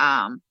be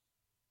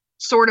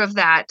sort of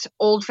that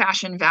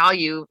old-fashioned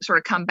value sort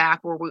of come back,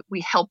 where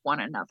we help one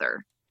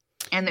another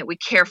and that we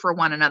care for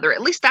one another.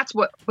 At least that's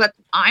what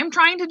I'm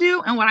trying to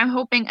do, and what I'm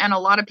hoping, and a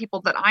lot of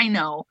people that I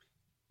know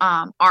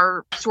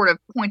are sort of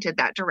pointed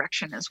that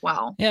direction as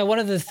well. Yeah, one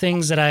of the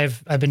things that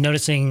I've been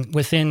noticing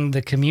within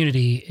the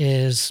community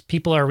is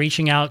people are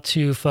reaching out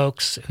to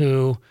folks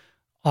who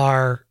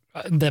are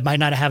that might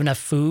not have enough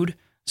food,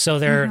 so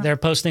they're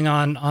posting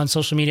on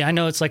social media. I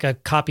know it's like a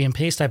copy and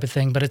paste type of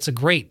thing, but it's a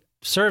great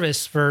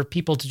service for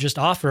people to just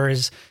offer.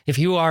 Is if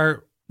you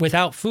are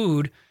without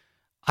food,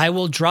 I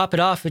will drop it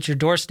off at your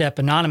doorstep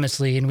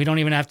anonymously, and we don't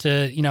even have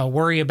to,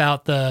 worry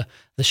about the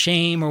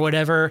shame or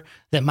whatever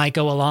that might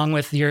go along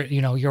with your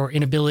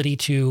inability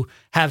to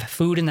have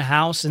food in the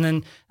house. And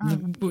then,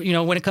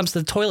 when it comes to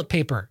the toilet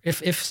paper,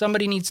 if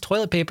somebody needs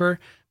toilet paper,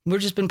 we've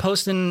just been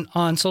posting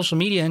on social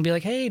media and be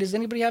like, hey, does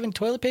anybody have any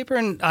toilet paper?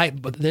 And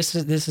this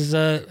is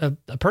a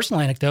personal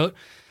anecdote.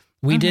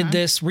 We did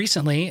this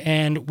recently,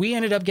 and we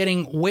ended up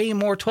getting way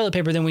more toilet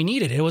paper than we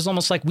needed. It was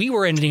almost like we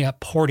were ending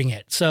up hoarding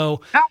it. So,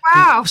 oh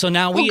wow! So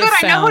now we have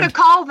found. I know who to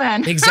call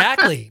then.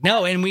 Exactly.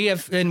 No, and we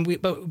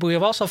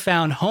have also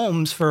found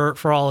homes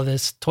for all of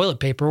this toilet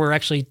paper. We're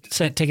actually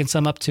taking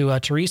some up to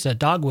Teresa at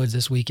Dogwoods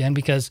this weekend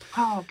because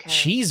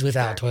she's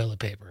without toilet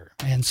paper,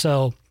 and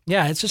so.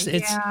 Yeah,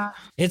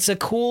 it's a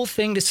cool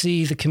thing to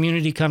see the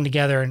community come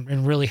together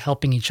and really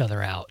helping each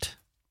other out.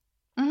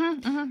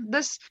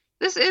 This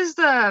is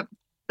the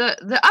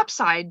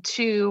upside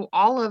to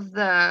all of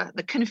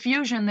the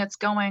confusion that's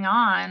going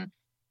on,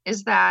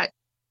 is that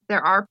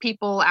there are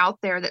people out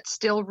there that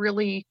still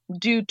really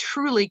do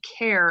truly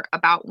care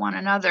about one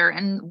another.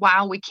 And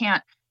while we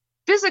can't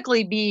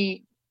physically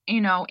be,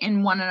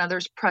 in one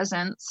another's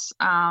presence,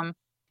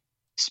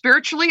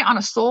 spiritually on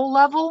a soul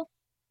level,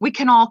 we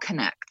can all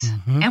connect,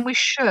 and we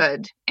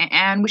should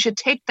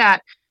take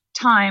that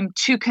time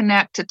to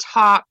connect, to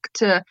talk,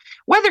 to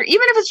whether,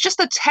 even if it's just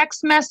a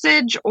text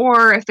message,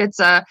 or if it's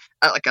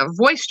like a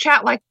voice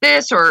chat like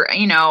this, or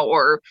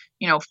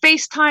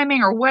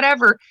FaceTiming or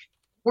whatever,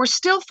 we're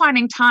still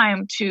finding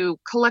time to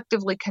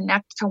collectively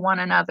connect to one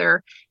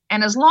another.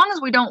 And as long as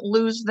we don't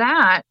lose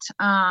that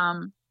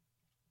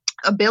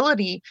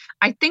ability,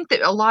 I think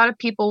that a lot of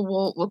people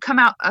will come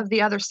out of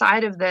the other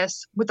side of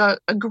this with a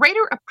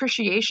greater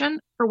appreciation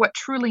for what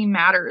truly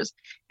matters,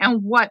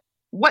 and what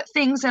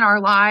things in our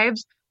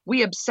lives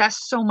we obsess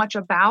so much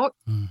about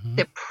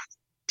that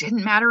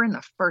didn't matter in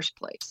the first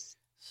place.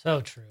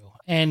 So true.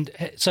 And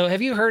so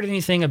have you heard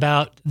anything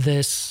about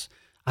this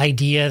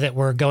idea that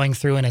we're going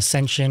through an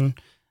ascension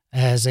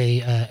as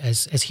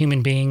as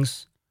human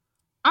beings?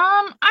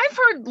 I've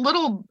heard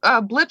little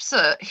blips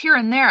here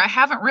and there. I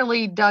haven't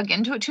really dug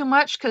into it too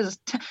much because,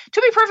 to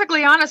be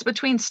perfectly honest,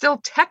 between still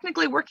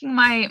technically working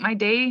my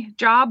day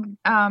job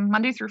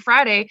Monday through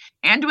Friday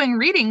and doing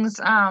readings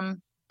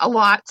a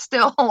lot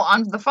still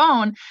on the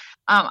phone,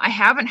 I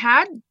haven't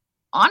had,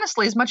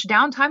 honestly, as much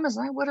downtime as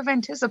I would have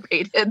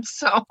anticipated.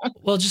 So,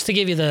 well, just to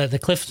give you the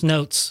Cliff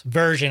Notes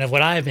version of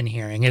what I've been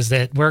hearing is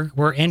that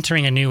we're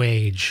entering a new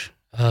age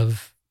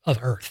of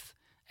Earth.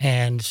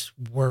 And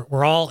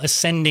we're all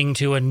ascending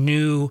to a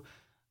new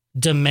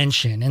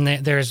dimension, and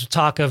there's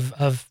talk of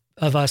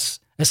us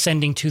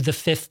ascending to the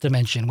fifth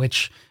dimension,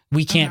 which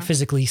we can't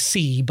physically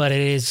see, but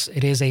it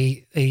is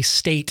a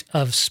state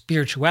of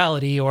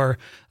spirituality, or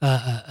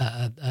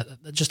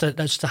just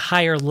a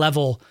higher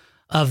level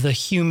of the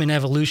human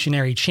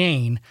evolutionary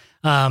chain.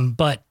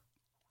 But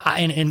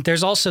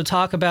there's also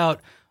talk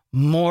about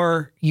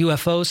more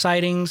UFO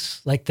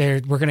sightings, like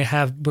we're going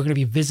to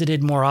be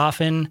visited more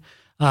often.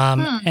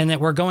 And that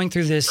we're going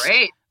through this.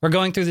 Great. We're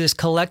going through this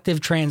collective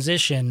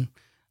transition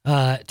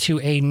to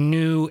a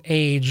new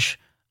age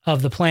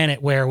of the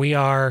planet, where we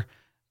are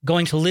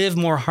going to live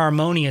more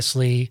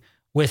harmoniously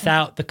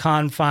without the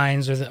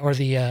confines or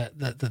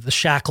the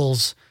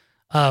shackles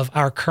of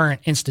our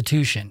current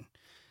institution.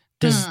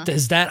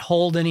 Does that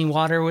hold any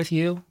water with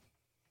you?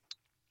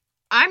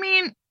 I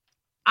mean,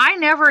 I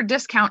never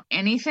discount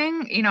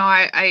anything.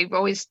 I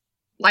always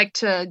like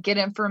to get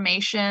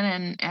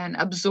information and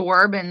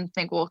absorb and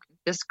think, well,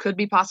 this could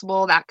be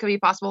possible, that could be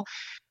possible.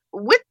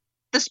 With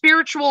the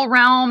spiritual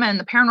realm and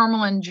the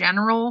paranormal in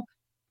general,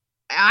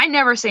 I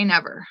never say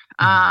never,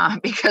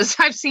 because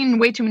I've seen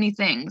way too many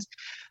things.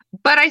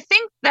 But I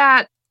think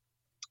that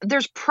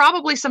there's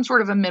probably some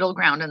sort of a middle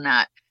ground in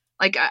that.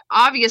 Like,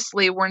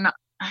 obviously,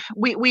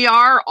 we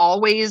are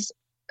always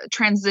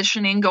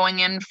transitioning, going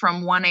in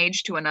from one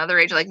age to another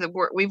age. Like,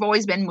 we've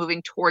always been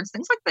moving towards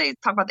things like they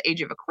talk about the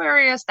age of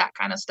Aquarius, that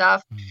kind of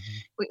stuff.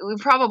 We've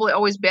probably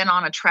always been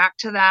on a track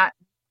to that.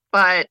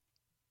 But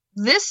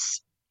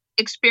this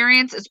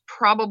experience is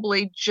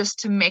probably just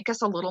to make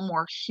us a little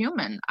more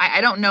human. I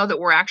don't know that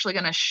we're actually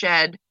going to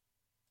shed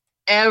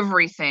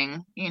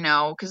everything,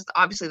 because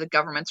obviously the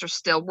governments are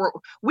still,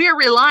 we are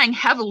relying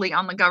heavily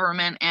on the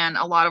government and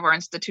a lot of our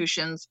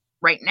institutions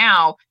right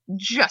now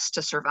just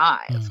to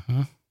survive.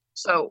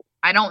 So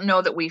I don't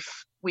know that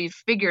we've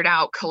figured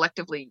out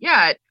collectively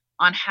yet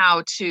on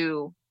how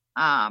to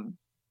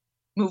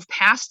move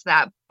past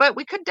that, but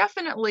we could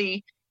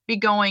definitely be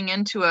going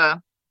into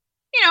a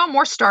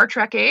more Star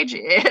Trek age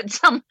at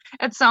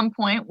some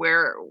point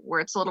where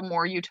it's a little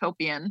more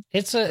utopian.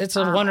 It's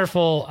a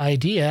wonderful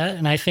idea,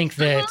 and I think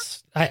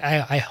that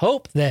I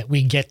hope that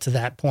we get to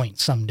that point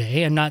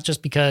someday, and not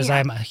just because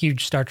I'm a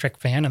huge Star Trek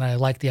fan and I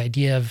like the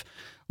idea of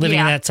living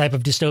in that type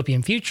of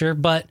dystopian future,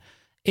 but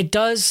it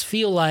does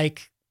feel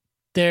like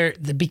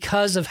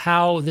because of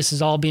how this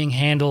is all being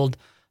handled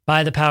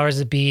by the powers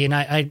that be, and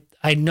I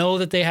know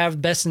that they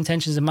have best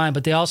intentions in mind,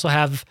 but they also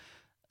have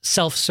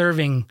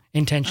self-serving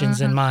intentions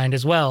in mind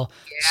as well.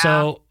 Yeah.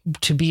 So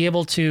to be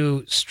able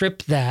to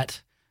strip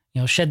that,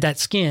 shed that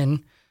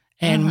skin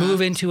and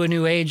move into a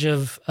new age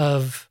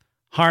of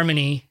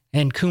harmony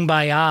and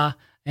kumbaya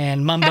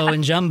and mumbo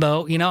and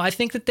jumbo, I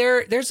think that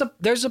there's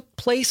a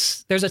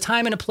place, there's a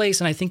time and a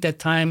place. And I think that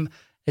time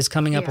is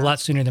coming up a lot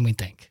sooner than we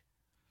think.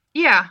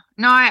 Yeah,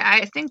 no,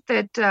 I think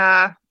that,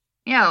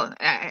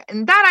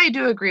 and that I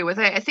do agree with.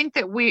 I think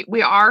that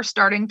we are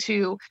starting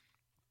to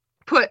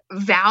put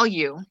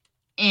value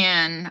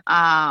in,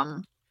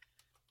 like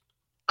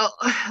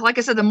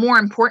I said, the more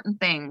important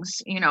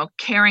things,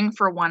 caring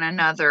for one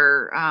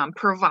another,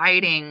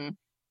 providing,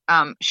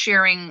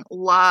 sharing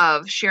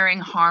love, sharing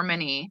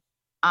harmony.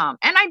 And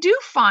I do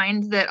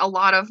find that a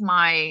lot of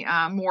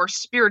my more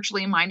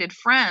spiritually minded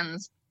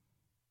friends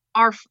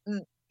are,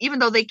 even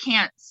though they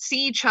can't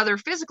see each other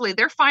physically,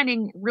 they're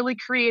finding really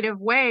creative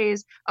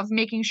ways of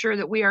making sure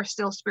that we are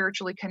still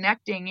spiritually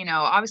connecting.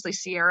 Obviously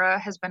Sierra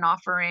has been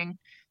offering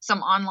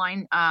some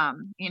online,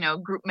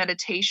 group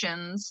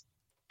meditations,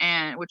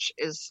 and which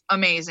is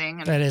amazing.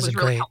 And that is was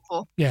really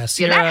helpful. Yeah.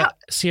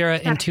 Sierra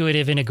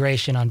Intuitive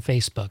Integration on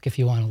Facebook, if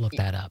you want to look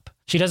that up.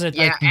 She does it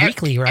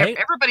weekly, right?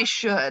 Everybody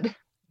should.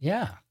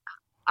 Yeah.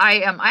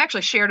 I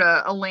actually shared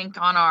a link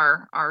on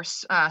our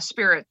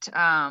Spirit,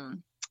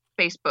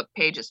 Facebook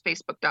page. It's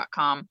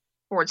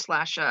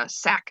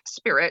facebook.com/SAC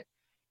Spirit.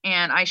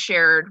 And I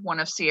shared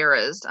one of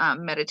Sierra's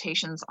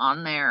meditations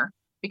on there,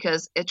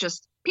 because it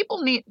just,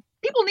 people need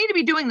to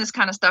be doing this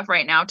kind of stuff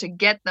right now to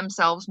get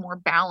themselves more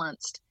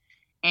balanced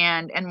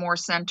and more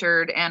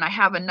centered. And I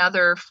have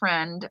another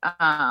friend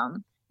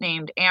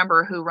named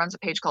Amber who runs a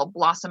page called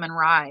Blossom and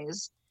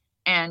Rise.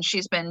 And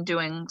she's been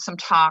doing some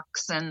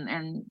talks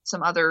and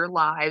some other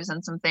lives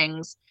and some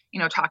things,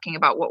 talking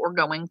about what we're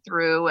going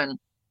through. And,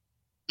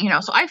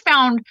 so I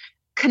found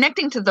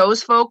connecting to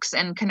those folks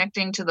and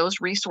connecting to those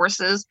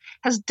resources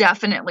has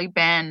definitely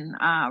been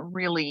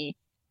really,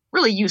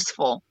 really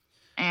useful.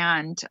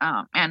 And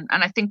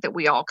I think that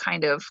we all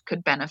kind of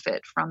could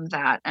benefit from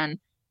that. And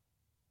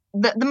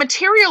the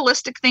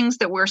materialistic things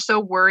that we're so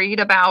worried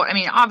about, I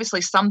mean,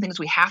 obviously some things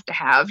we have to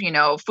have,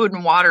 food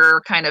and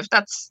water, kind of,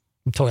 that's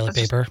toilet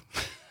paper.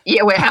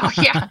 Yeah. Well,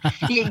 yeah,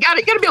 you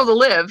gotta be able to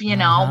live,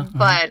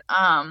 but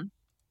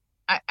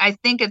I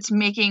think it's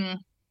making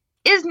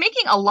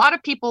a lot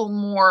of people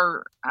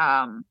more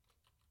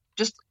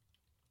just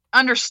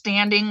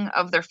understanding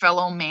of their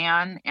fellow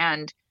man,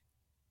 and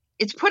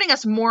it's putting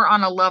us more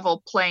on a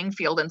level playing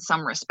field in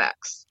some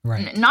respects.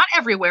 Right. Not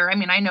everywhere. I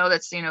mean, I know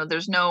that's,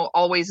 there's no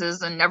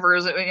alwayses and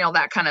nevers,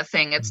 that kind of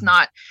thing. It's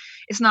not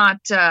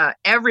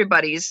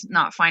everybody's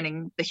not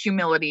finding the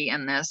humility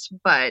in this,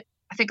 but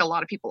I think a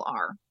lot of people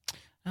are.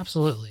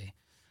 Absolutely.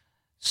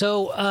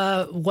 So,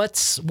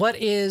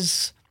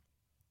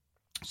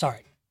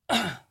 sorry,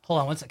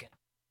 hold on one second.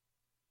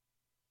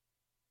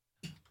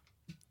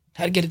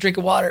 Had to get a drink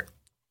of water.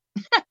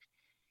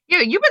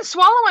 Yeah, you've been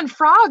swallowing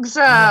frogs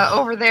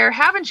over there,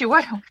 haven't you?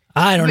 What?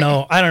 I don't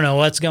know. I don't know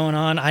what's going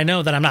on. I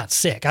know that I'm not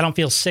sick. I don't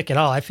feel sick at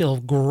all. I feel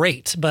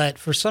great. But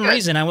for some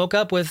reason, I woke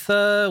up with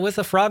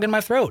a frog in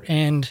my throat,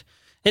 and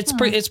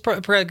it's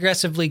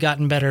progressively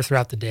gotten better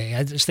throughout the day.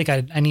 I just think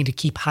I need to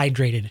keep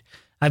hydrated.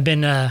 I've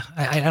been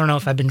I don't know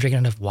if I've been drinking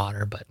enough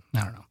water, but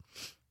I don't know.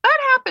 That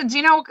happens,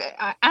 and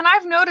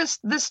I've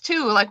noticed this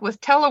too. Like with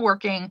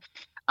teleworking,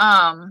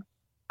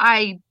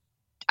 I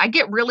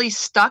get really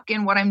stuck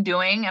in what I'm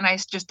doing, and I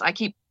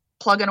keep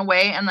plugging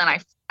away, and then I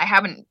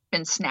haven't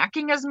been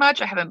snacking as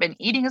much. I haven't been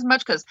eating as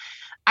much because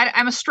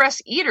I'm a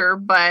stress eater,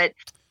 but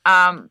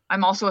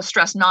I'm also a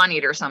stress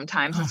non-eater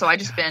sometimes. And so I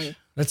just been.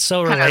 That's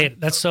so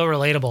That's so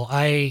relatable.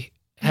 I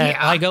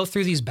go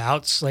through these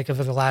bouts, like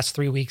over the last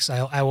 3 weeks.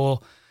 I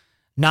will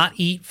not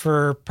eat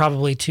for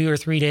probably 2 or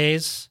 3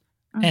 days,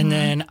 and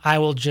then I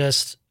will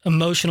just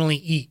emotionally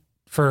eat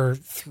for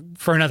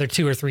another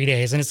 2 or 3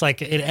 days, and it's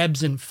like it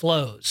ebbs and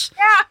flows.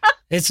 Yeah.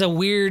 It's a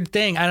weird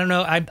thing. I don't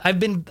know. I've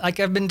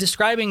been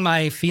describing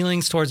my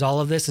feelings towards all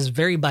of this as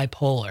very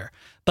bipolar,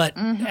 but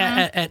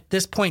at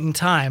this point in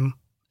time,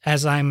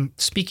 as I'm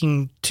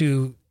speaking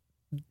to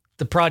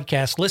the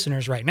podcast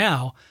listeners right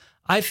now,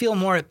 I feel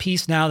more at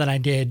peace now than I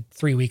did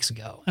 3 weeks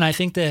ago. And I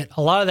think that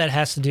a lot of that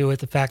has to do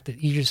with the fact that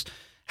you just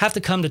have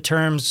to come to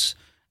terms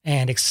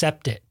and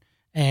accept it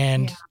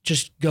and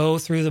just go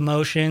through the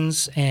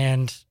motions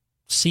and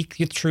seek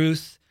the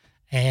truth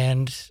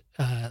and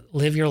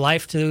live your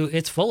life to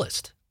its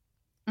fullest.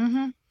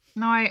 Mm-hmm.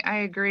 No, I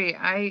agree.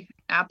 I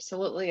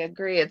absolutely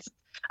agree.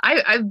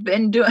 I've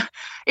been doing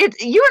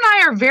it. You and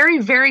I are very,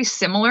 very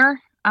similar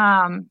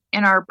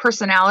in our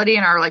personality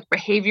and our like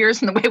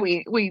behaviors and the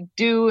way we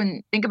do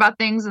and think about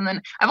things. And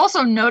then I've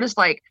also noticed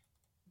like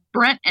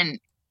Brent and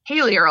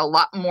Haley are a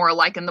lot more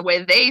alike in the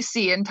way they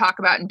see and talk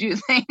about and do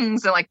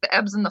things, and like the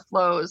ebbs and the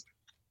flows.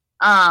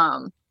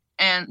 And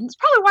it's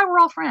probably why we're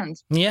all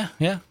friends. Yeah.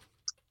 Good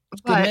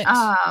But mix.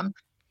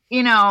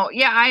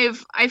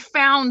 I've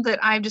found that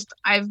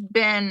I've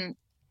been,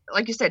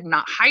 like you said,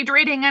 not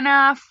hydrating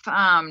enough,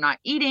 not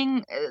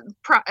eating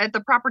at the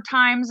proper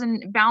times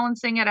and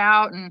balancing it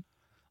out. And,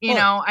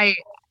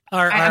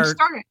 I'm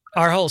starting.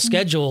 Our whole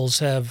schedules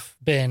have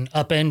been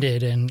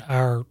upended, and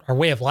our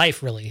way of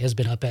life really has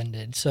been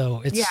upended.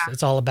 So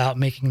it's all about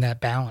making that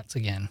balance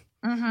again.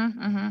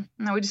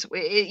 No,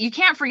 you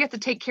can't forget to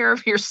take care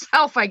of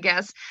yourself, I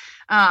guess.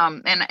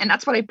 And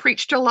that's what I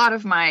preach to a lot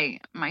of my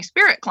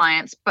spirit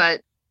clients,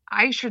 but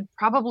I should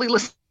probably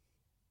listen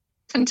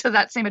to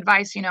that same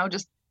advice,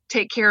 just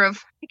take care of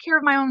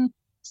my own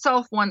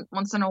self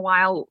once in a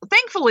while.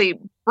 Thankfully,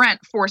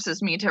 Brent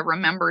forces me to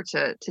remember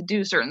to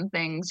do certain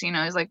things.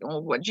 He's like,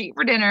 well, what'd you eat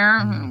for dinner?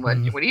 What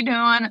are you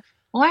doing?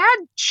 Well, I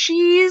had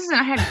cheese and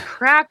I had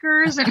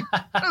crackers, and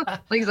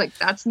he's like,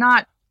 that's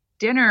not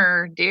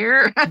dinner,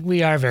 dear.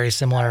 We are very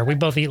similar. We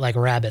both eat like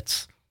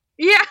rabbits.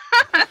 Yeah.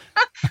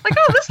 Like,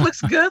 oh, this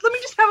looks good. Let me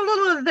just have a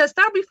little of this.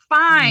 That'll be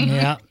fine.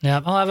 Yeah.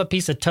 I'll have a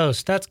piece of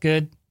toast. That's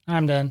good.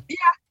 I'm done.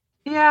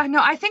 Yeah. No,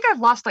 I think I've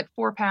lost like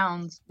 4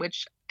 pounds,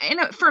 which,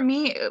 for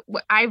me,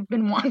 I've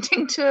been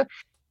wanting to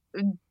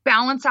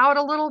balance out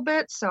a little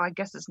bit. So I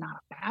guess it's not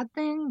a bad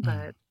thing,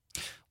 but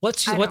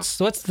what's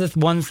the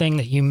one thing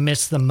that you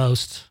miss the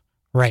most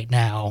right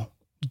now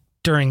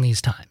during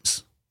these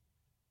times?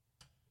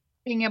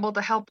 Being able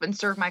to help and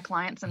serve my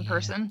clients in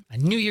person. I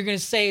knew you were going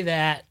to say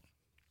that.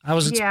 I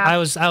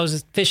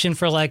was fishing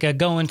for like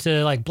going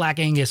to like Black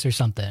Angus or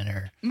something.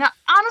 Or no,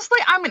 honestly,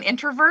 I'm an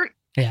introvert.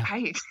 Yeah,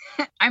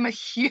 I'm a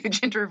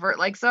huge introvert.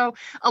 Like, so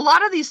a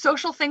lot of these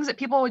social things that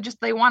people would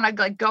they want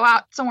to like go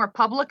out somewhere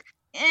public.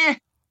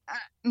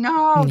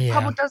 No,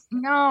 public does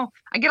no.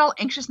 I get all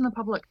anxious in the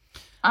public.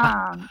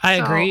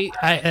 I agree.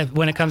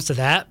 When it comes to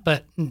that,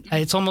 but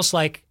it's almost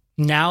like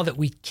now that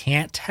we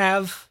can't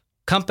have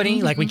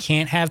company, like we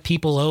can't have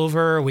people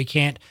over, we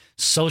can't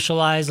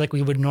socialize like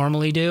we would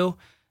normally do.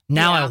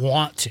 Now I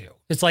want to.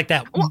 It's like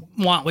that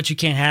want what you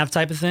can't have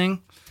type of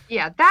thing.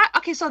 Yeah,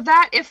 so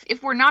that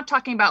if we're not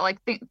talking about like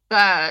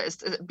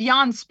the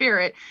beyond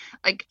spirit,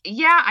 like,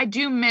 I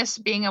do miss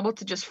being able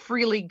to just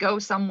freely go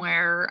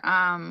somewhere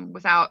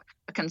without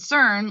a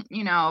concern.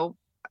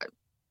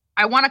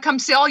 I want to come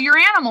see all your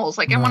animals.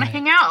 Like, I want to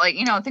hang out, like,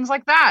 things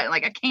like that.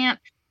 Like, I can't,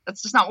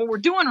 that's just not what we're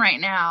doing right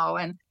now.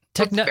 And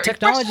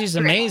technology is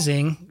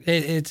amazing.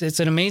 It's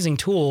an amazing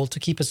tool to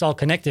keep us all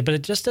connected, but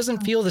it just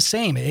doesn't feel the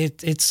same.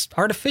 It's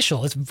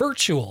artificial. It's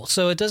virtual.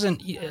 So it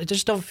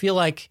just don't feel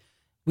like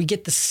we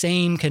get the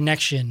same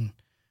connection,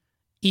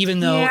 even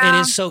though it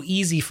is so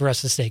easy for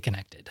us to stay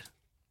connected.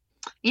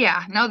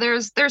 Yeah, no,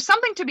 there's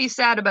something to be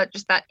said about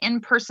just that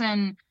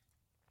in-person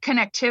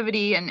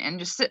connectivity and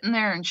just sitting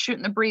there and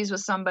shooting the breeze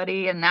with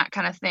somebody and that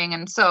kind of thing.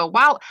 And so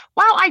while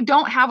I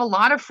don't have a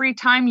lot of free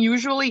time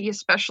usually,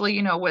 especially,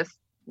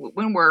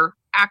 when we're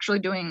actually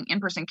doing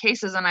in-person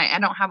cases, and I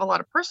don't have a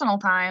lot of personal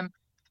time,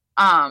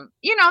 there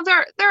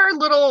are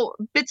little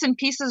bits and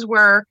pieces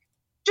where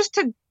just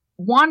to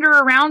wander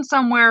around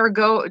somewhere,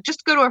 go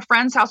to a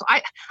friend's house.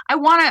 I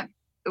want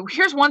to,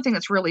 here's one thing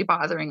that's really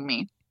bothering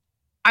me.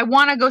 I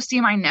want to go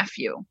see my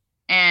nephew,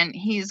 and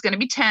he's going to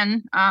be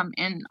 10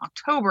 in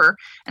October.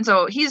 And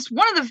so he's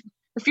one of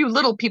the few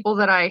little people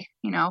that I,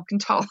 can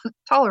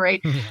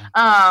tolerate. He's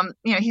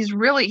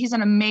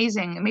an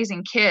amazing,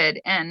 amazing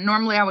kid. And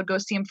normally I would go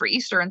see him for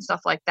Easter and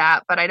stuff like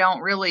that, but I don't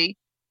really,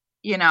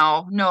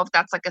 know if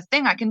that's like a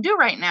thing I can do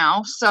right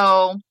now.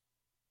 So,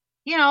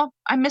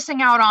 I'm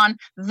missing out on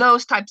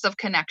those types of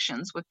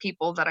connections with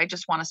people that I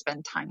just want to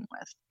spend time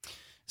with.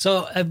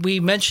 So we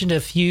mentioned a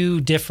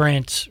few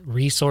different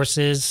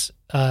resources,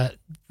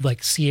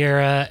 like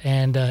Sierra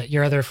and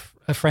your other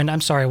friend.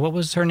 I'm sorry, what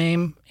was her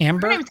name?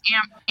 Amber? Her name's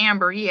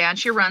Amber, yeah. And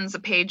she runs a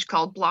page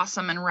called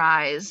Blossom and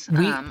Rise.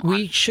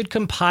 We should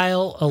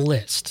compile a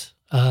list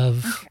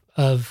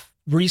of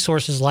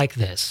resources like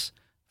this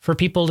for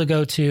people to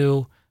go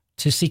to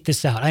seek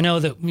this out. I know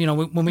that,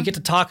 when we get to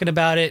talking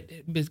about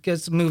it, it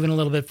gets moving a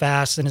little bit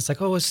fast, and it's like,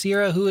 oh,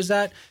 Sierra, who is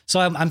that? So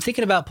I'm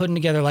thinking about putting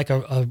together like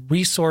a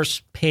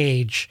resource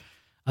page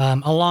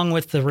along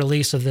with the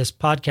release of this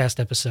podcast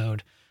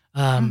episode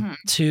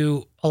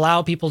to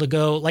allow people to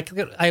go, like,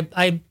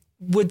 I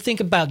would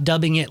think about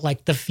dubbing it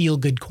like the feel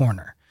good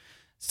corner.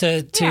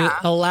 To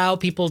allow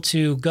people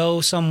to go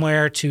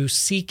somewhere to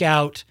seek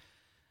out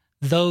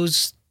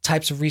those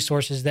types of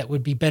resources that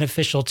would be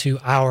beneficial to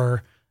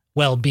our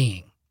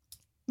well-being.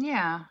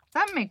 Yeah,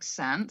 that makes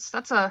sense.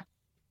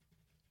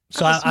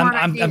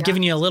 I'm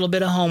giving you a little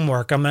bit of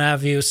homework. I'm going to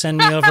have you send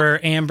me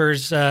over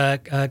Amber's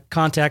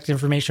contact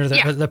information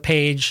or the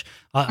page.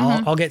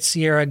 I'll get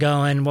Sierra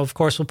going. Well, of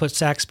course, we'll put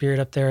Sac Spirit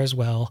up there as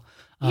well.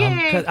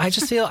 I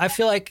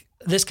feel like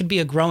this could be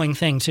a growing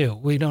thing too.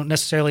 We don't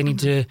necessarily need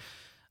to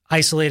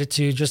isolate it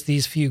to just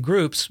these few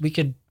groups. We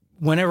could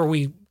whenever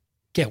we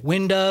get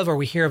wind of, or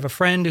we hear of a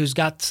friend who's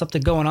got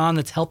something going on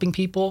that's helping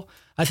people,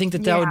 I think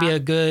that would be a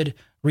good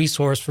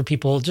resource for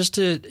people, just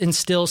to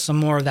instill some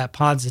more of that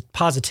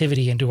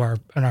positivity into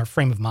our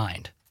frame of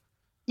mind.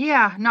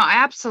 Yeah, no,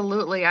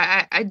 absolutely.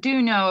 I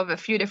do know of a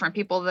few different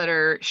people that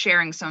are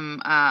sharing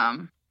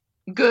some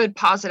good,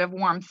 positive,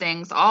 warm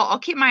things. I'll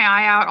keep my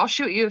eye out. I'll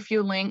shoot you a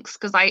few links,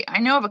 because I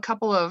know of a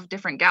couple of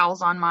different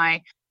gals on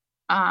my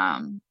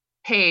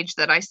page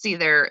that I see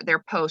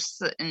their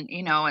posts, and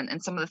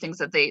and some of the things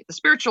that the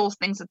spiritual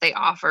things that they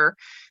offer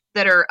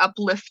that are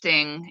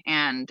uplifting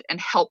and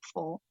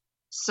helpful.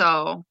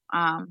 So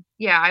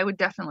I would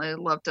definitely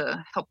love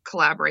to help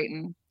collaborate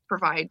and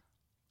provide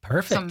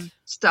some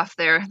stuff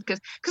there, because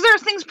there are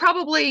things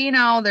probably,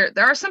 there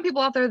are some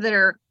people out there that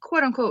are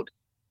quote unquote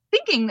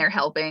thinking they're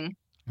helping,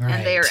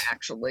 and they are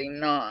actually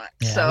not.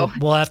 Yeah, so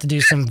we'll have to do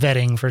some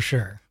vetting for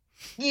sure.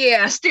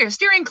 Yeah,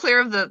 steering clear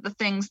of the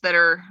things that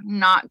are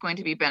not going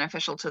to be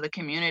beneficial to the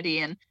community,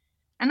 and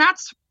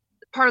that's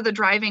part of the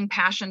driving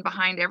passion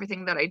behind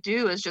everything that I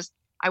do, is just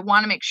I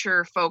want to make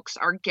sure folks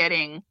are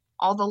getting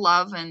all the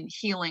love and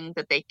healing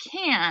that they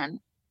can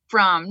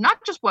from not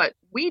just what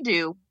we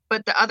do,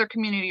 but the other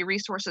community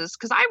resources,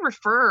 because I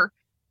refer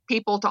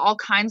people to all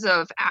kinds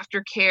of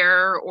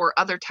aftercare or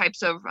other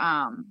types of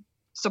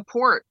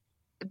support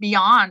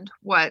beyond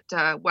what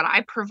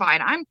I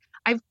provide.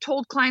 I've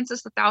told clients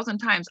this 1,000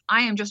 times.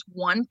 I am just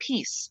one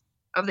piece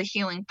of the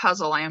healing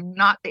puzzle. I am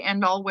not the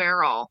end all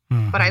wear all,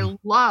 but I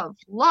love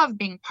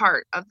being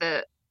part of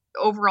the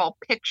overall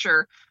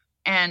picture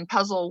and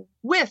puzzle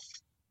with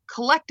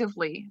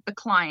collectively the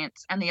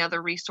clients and the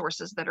other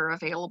resources that are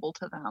available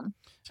to them.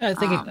 I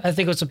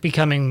think what's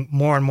becoming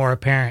more and more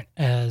apparent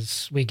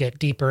as we get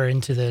deeper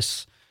into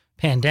this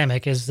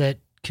pandemic is that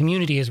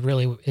community is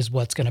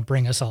what's going to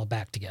bring us all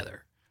back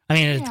together. I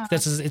mean,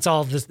 it's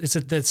all this. It's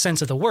the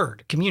sense of the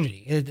word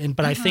community,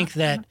 but I think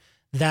that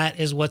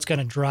is what's going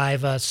to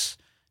drive us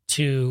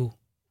to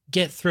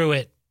get through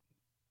it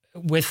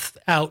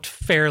without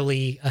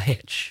fairly a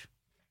hitch.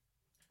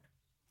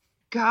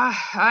 God,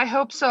 I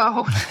hope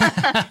so.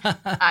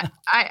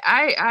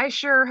 I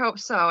sure hope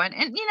so. And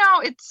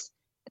it's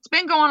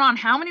been going on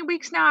how many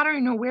weeks now? I don't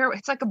even know where.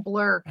 It's like a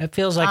blur. It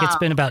feels like it's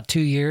been about 2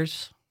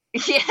 years.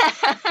 Yeah,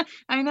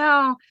 I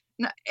know.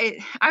 I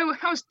don't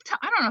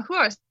know who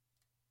I was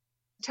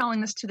telling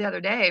this to the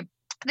other day.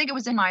 I think it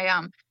was in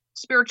my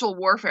spiritual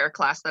warfare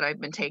class that I've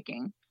been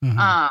taking.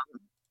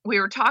 We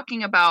were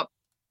talking about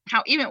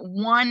how even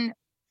one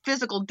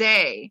physical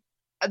day,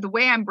 the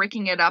way I'm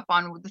breaking it up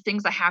on the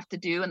things I have to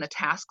do and the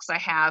tasks I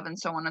have and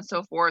so on and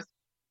so forth,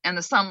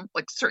 and some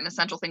like certain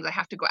essential things I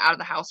have to go out of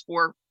the house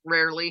for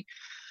rarely.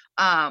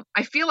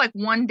 I feel like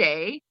one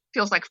day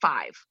feels like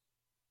 5.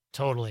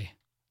 Totally.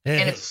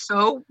 And it's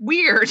so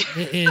weird.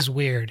 It is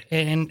weird.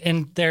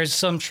 And there's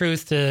some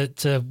truth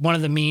to one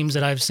of the memes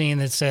that I've seen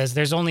that says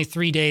there's only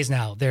 3 days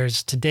now.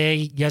 There's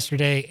today,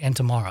 yesterday, and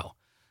tomorrow.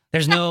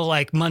 There's no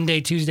like Monday,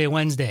 Tuesday,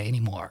 Wednesday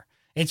anymore.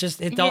 It's just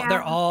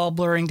they're all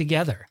blurring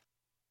together.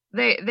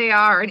 They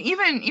are. And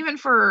even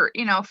for,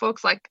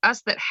 folks like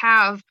us that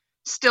have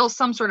still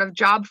some sort of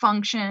job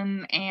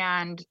function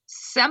and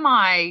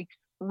semi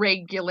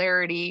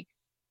regularity,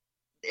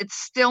 it's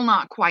still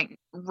not quite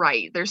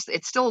right.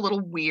 It's still a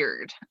little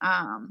weird.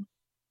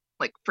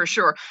 Like for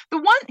sure. The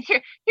one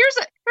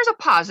here's a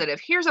positive.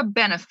 Here's a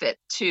benefit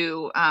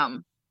to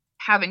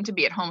having to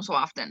be at home so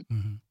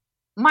often.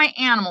 My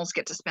animals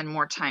get to spend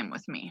more time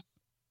with me.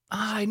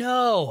 I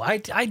know.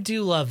 I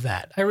do love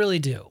that. I really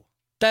do.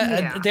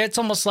 That's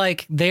almost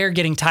like they're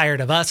getting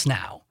tired of us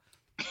now.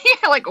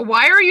 Yeah, like,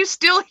 why are you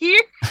still here?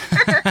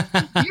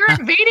 You're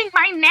invading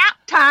my nap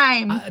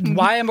time.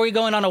 Why am we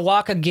going on a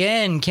walk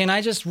again? Can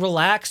I just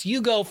relax?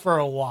 You go for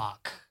a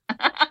walk.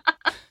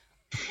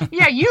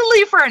 Yeah, you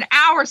leave for an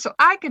hour so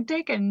I can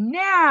take a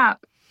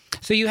nap.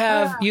 So you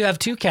have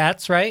 2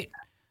 cats, right?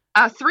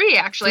 3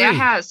 actually. 3.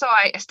 I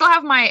still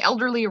have my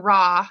elderly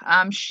Ra.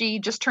 She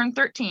just turned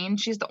 13.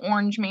 She's the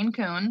orange Maine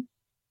Coon.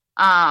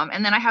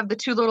 And then I have the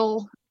 2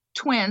 little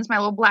twins, my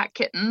little black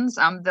kittens.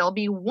 They'll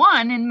be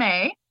 1 in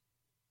May.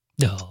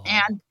 Oh.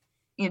 And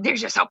they're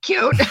just so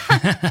cute.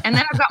 And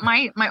then I've got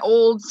my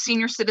old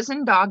senior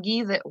citizen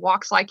doggy that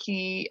walks like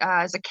he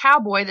is a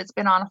cowboy that's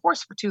been on a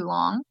horse for too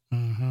long.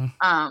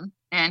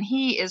 And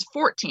he is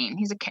 14.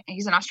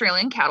 He's an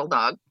Australian cattle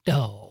dog.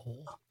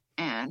 Oh.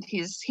 And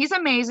he's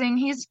amazing.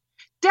 He's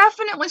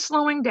definitely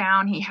slowing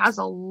down. He has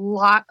a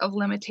lot of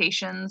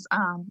limitations.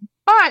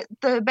 But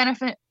the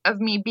benefit of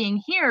me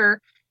being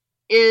here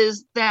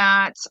is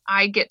that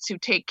I get to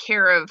take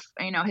care of,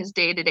 his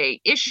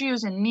day-to-day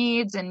issues and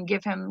needs and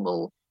give him a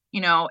little,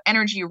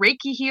 energy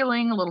Reiki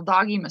healing, a little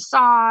doggy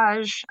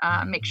massage,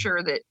 make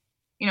sure that,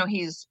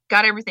 he's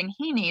got everything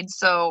he needs.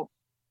 So,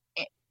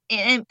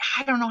 and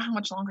I don't know how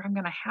much longer I'm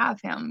going to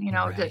have him,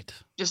 right.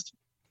 Just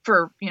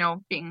for,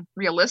 being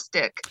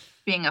realistic,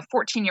 being a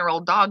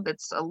 14-year-old dog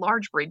that's a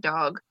large breed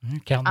dog.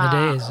 Counting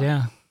the days,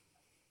 yeah.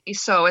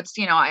 So it's,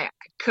 I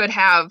could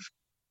have,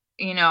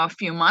 a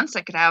few months,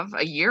 I could have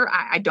a year,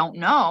 I don't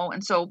know.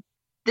 And so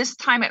this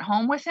time at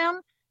home with him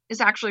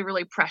is actually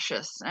really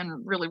precious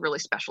and really, really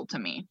special to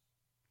me.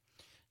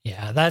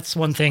 Yeah, that's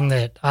one thing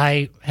that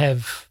I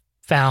have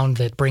found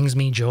that brings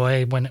me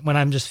joy when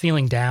I'm just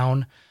feeling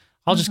down.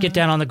 I'll just get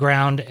down on the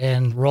ground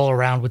and roll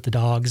around with the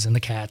dogs and the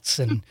cats.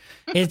 And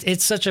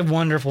it's such a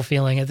wonderful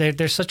feeling.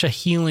 There's such a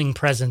healing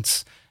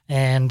presence.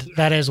 And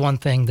that is one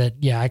thing that,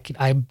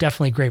 I'm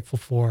definitely grateful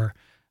for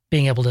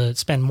being able to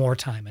spend more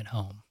time at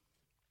home.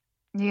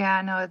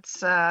 Yeah, no,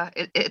 it's a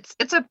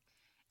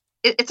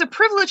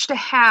privilege to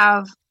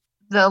have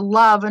the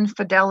love and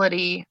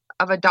fidelity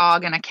of a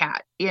dog and a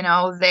cat. You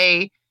know,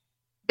 they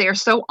are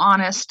so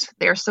honest.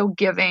 They're so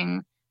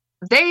giving.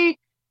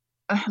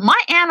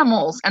 My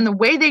animals and the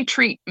way they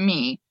treat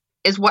me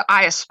is what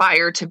I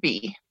aspire to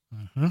be,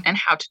 and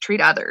how to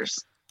treat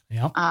others.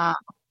 Yep. My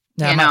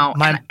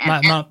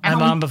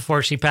mom,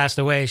 before she passed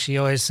away, she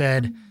always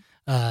said,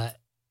 I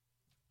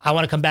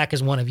want to come back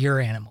as one of your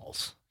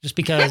animals, just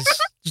because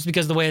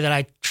the way that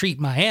I treat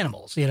my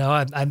animals. You know,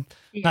 I'm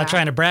not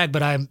trying to brag,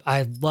 but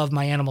I love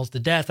my animals to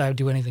death. I would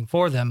do anything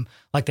for them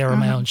like they were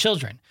my own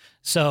children.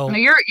 So no,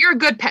 you're a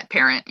good pet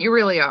parent. You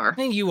really are.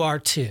 And you are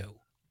too.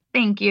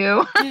 Thank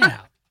you.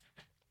 Yeah.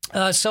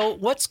 So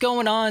what's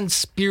going on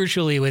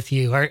spiritually with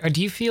you? Or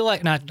do you feel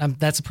like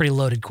that's a pretty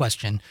loaded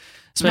question,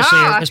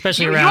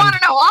 especially around. You want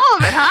to know all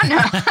of it,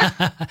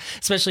 huh? No.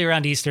 Especially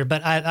around Easter.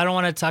 But I don't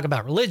want to talk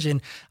about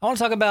religion. I want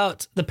to talk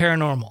about the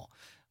paranormal.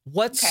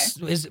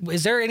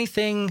 Is there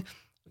anything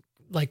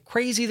like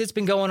crazy that's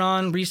been going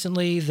on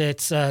recently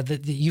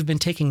that you've been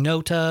taking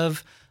note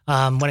of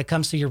when it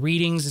comes to your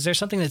readings? Is there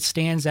something that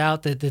stands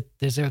out that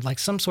is there like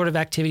some sort of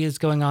activity that's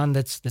going on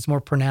that's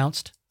more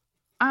pronounced?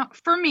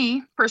 For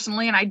me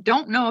personally, and I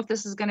don't know if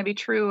this is going to be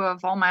true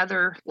of all my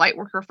other light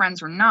worker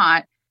friends or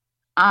not,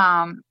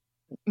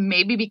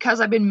 maybe because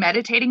I've been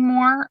meditating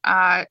more,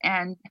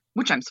 and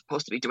which I'm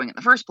supposed to be doing in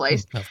the first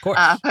place. Of course.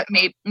 But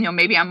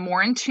maybe I'm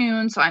more in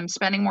tune, so I'm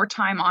spending more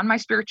time on my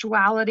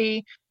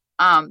spirituality.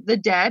 The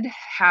dead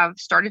have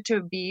started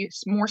to be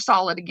more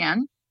solid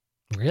again.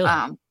 Really?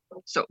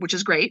 So, which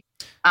is great.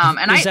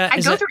 And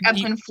I go through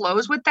ebbs and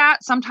flows with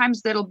that.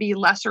 Sometimes that'll be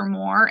less or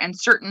more, and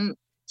certain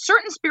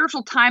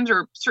spiritual times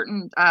or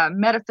certain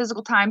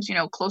metaphysical times,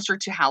 closer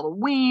to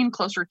Halloween,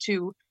 closer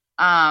to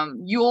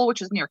Yule,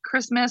 which is near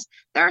Christmas.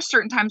 There are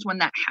certain times when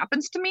that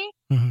happens to me.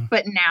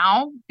 But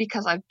now,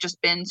 because I've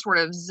just been sort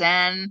of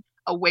zen,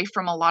 away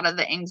from a lot of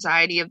the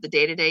anxiety of the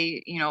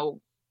day-to-day,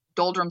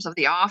 doldrums of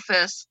the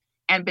office,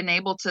 and been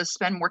able to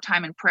spend more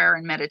time in prayer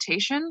and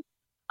meditation,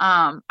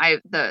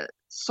 the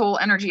soul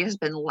energy has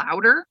been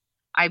louder.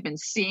 I've been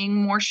seeing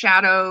more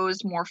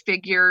shadows, more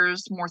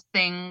figures, more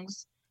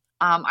things.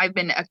 I've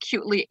been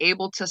acutely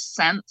able to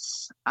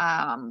sense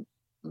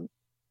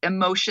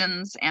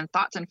emotions and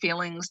thoughts and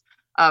feelings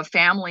of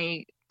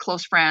family,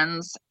 close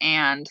friends,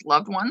 and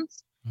loved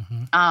ones.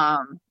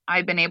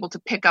 I've been able to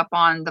pick up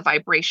on the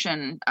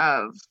vibration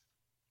of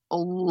a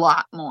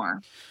lot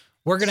more.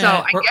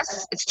 I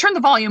guess it's turned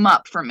the volume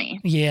up for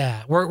me.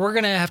 Yeah, we're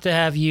gonna have to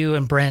have you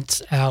and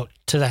Brent out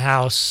to the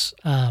house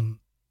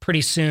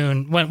pretty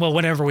soon.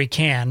 Whenever we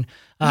can.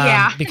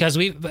 Because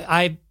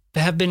I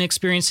have been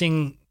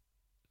experiencing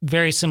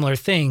very similar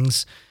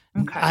things.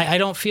 Okay. I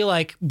don't feel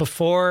like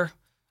before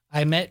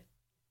I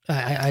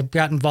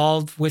got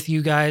involved with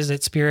you guys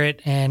at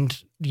Spirit, and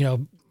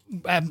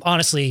I've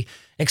honestly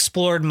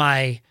explored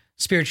my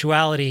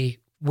spirituality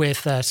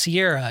with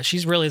Sierra.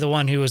 She's really the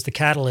one who was the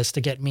catalyst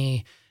to get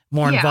me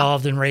more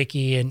involved in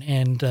Reiki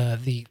and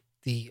the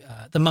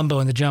mumbo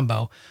and the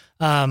jumbo.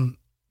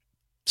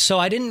 So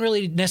I didn't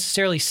really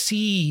necessarily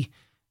see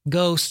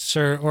ghosts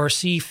or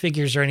see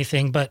figures or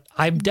anything, but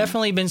I've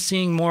definitely been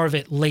seeing more of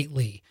it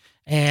lately.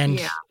 And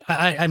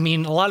I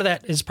mean, a lot of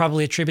that is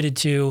probably attributed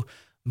to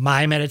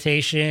my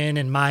meditation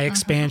and my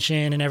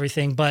expansion and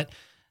everything, but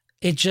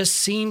it just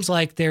seems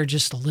like they're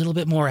just a little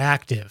bit more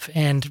active.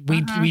 And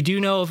we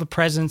do know of a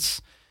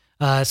presence.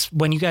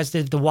 When you guys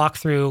did the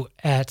walkthrough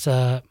at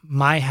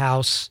my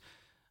house,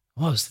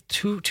 what was it,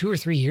 2 or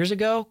 3 years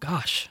ago?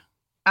 Gosh,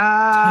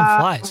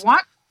 time flies.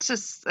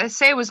 I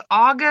say it was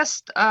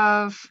August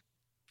of,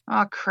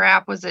 oh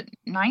crap, was it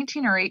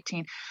 19 or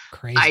 18?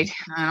 Crazy. I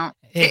don't.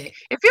 It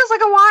feels like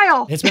a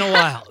while. It's been a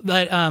while,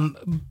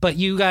 but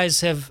you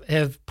guys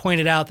have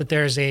pointed out that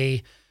there's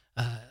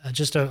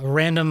just a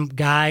random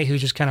guy who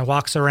just kind of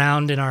walks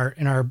around in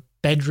our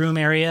bedroom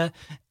area.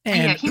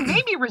 And he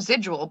may be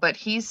residual, but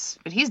he's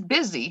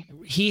busy.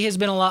 He has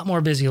been a lot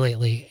more busy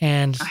lately.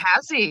 And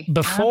has he?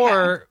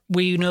 Before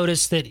we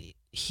noticed that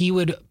he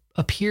would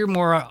appear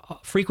more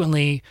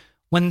frequently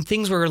when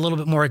things were a little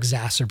bit more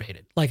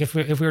exacerbated. Like if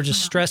we were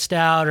just stressed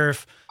out, or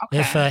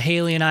if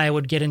Haley and I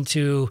would get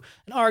into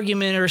an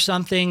argument or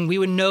something, we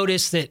would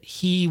notice that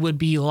he would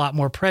be a lot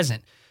more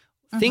present.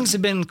 Things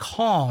have been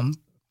calm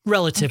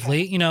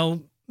relatively.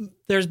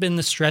 There's been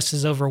the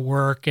stresses over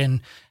work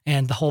and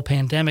the whole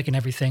pandemic and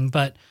everything.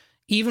 But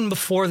even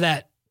before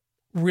that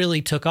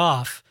really took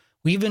off,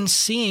 we've been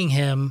seeing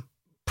him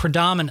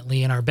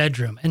predominantly in our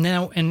bedroom. And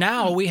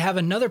now we have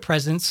another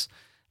presence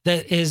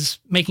that is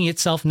making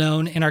itself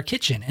known in our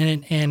kitchen.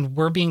 And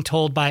we're being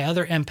told by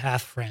other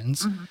empath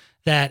friends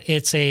that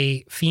it's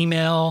a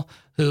female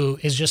who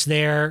is just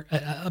there,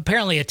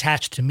 apparently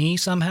attached to me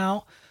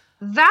somehow.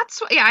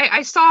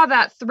 I saw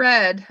that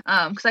thread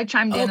because I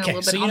chimed in a little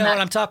bit. So you know what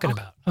I'm talking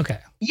about. Okay.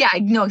 Yeah, I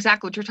know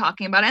exactly what you're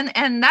talking about,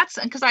 and that's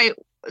because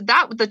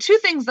the two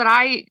things that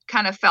I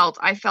kind of felt,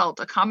 I felt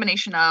a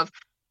combination of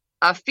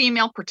a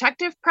female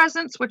protective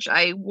presence, which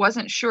I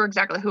wasn't sure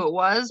exactly who it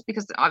was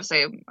because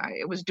obviously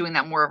I was doing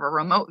that more of a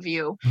remote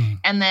view,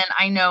 and then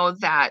I know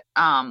that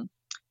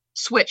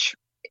Switch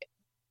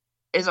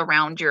is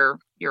around your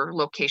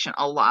location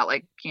a lot,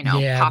 like, you know,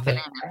 popping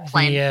in and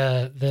playing.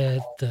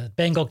 The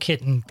Bengal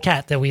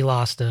cat that we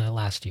lost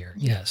last year.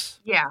 Yes.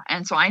 Yeah,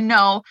 and so I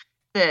know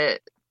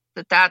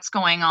that's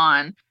going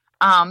on.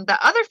 The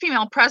other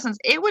female presence,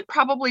 it would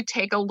probably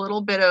take a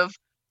little bit of,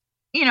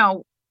 you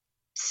know,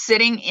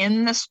 sitting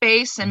in the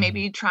space and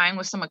maybe trying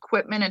with some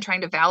equipment and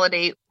trying to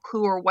validate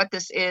who or what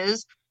this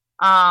is,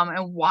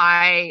 and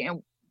why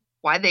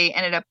they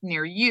ended up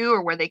near you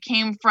or where they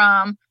came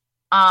from.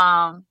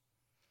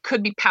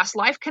 Could be past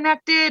life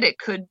connected. It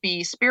could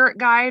be spirit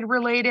guide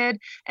related.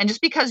 And just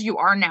because you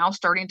are now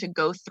starting to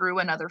go through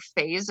another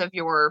phase of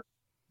your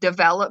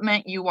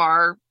development, you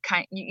are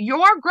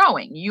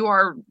growing. You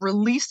are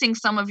releasing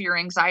some of your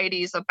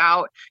anxieties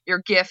about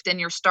your gift,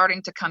 and you're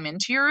starting to come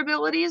into your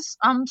abilities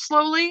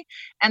slowly.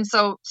 And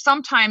so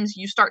sometimes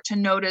you start to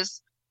notice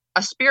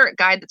a spirit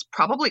guide that's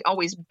probably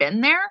always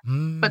been there,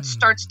 but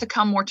starts to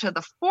come more to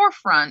the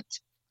forefront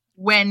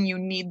when you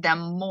need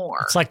them more.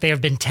 It's like they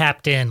have been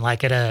tapped in,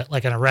 like in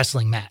a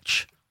wrestling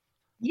match.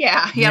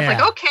 Yeah. It's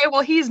like, okay,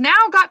 well, he's now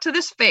got to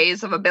this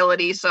phase of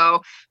ability,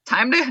 so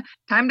time to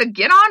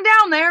get on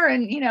down there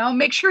and, you know,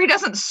 make sure he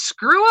doesn't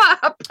screw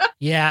up.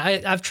 Yeah,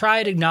 I've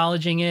tried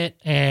acknowledging it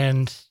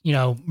and, you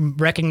know,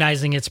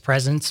 recognizing its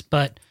presence,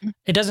 but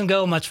it doesn't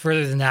go much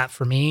further than that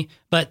for me.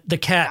 But the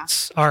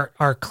cats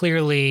are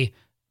clearly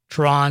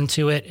drawn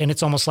to it, and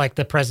it's almost like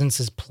the presence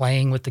is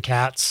playing with the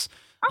cats.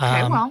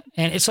 Okay,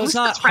 and it's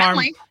not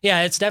harmful.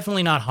 Yeah, it's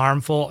definitely not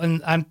harmful,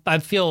 and I'm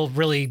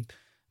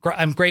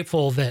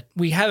grateful that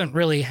we haven't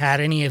really had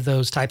any of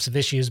those types of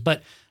issues.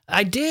 But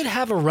I did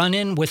have a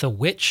run-in with a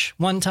witch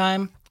one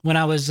time when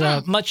I was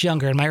much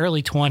younger, in my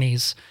early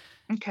 20s.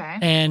 Okay,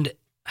 and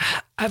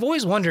I've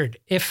always wondered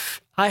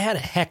if I had a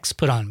hex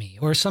put on me,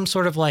 or some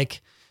sort of,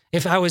 like,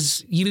 if I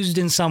was used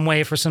in some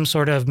way for some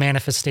sort of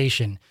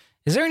manifestation.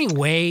 Is there any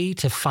way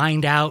to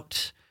find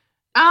out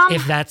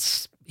if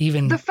that's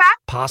even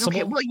possible?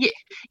 Okay, well,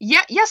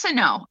 yes and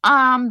no.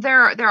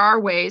 There are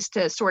ways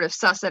to sort of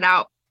suss it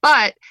out,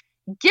 but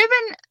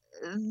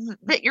given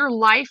that your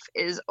life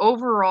is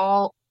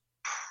overall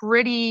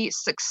pretty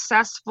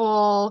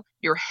successful,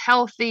 you're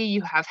healthy,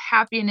 you have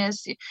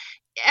happiness,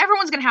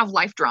 everyone's going to have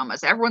life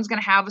dramas. Everyone's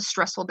going to have a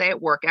stressful day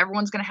at work.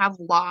 Everyone's going to have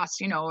loss,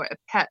 you know, a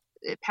pet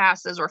it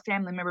passes or a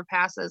family member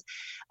passes.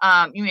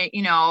 You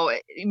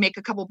make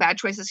a couple bad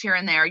choices here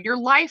and there. Your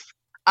life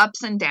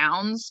ups and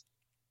downs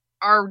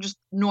are just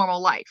normal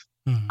life.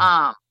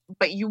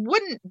 But you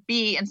wouldn't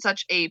be in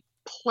such a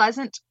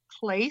pleasant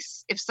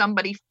place if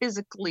somebody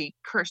physically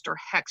cursed or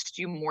hexed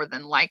you, more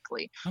than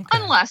likely. Okay.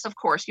 Unless, of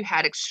course, you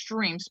had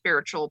extreme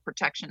spiritual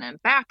protection and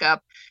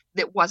backup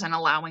that wasn't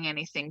allowing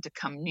anything to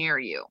come near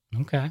you.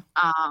 Okay.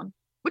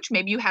 Which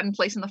maybe you had in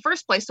place in the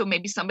first place. So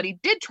maybe somebody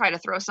did try to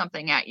throw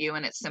something at you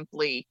and it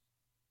simply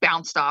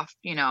bounced off,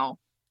 you know,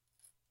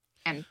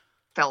 and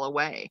fell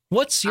away.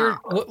 What's your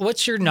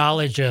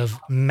knowledge of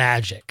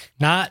magic?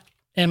 Not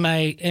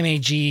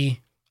MAGIC,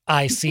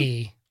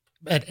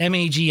 but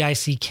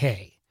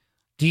MAGICK.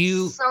 Do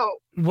you? So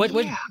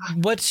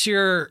what's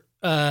your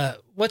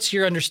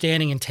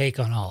understanding and take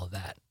on all of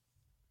that?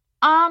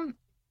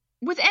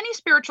 With any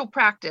spiritual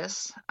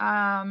practice,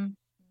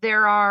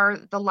 there are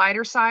the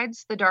lighter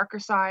sides, the darker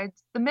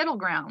sides, the middle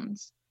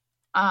grounds,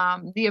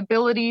 the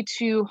ability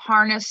to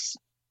harness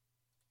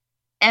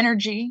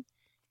energy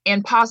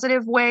in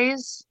positive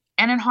ways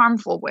and in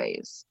harmful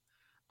ways.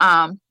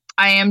 I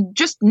am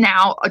just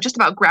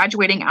about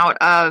graduating out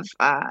of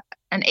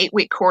an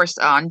 8-week course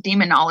on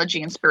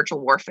demonology and spiritual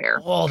warfare.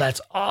 Oh, that's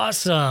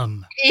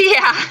awesome.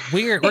 Yeah.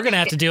 We're going to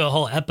have to do a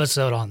whole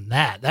episode on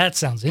that. That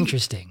sounds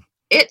interesting.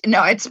 It's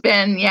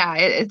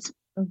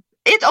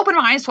opened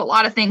my eyes to a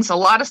lot of things, a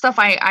lot of stuff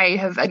I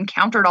have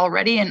encountered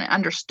already and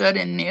understood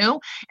and knew,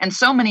 and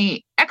so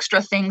many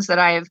extra things that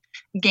I've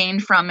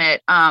gained from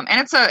it. And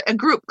it's a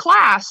group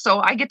class, so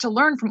I get to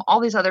learn from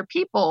all these other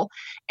people,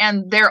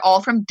 and they're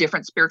all from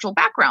different spiritual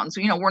backgrounds.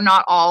 You know, we're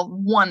not all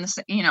one,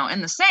 you know,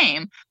 in the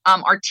same.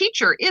 Our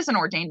teacher is an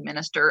ordained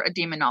minister, a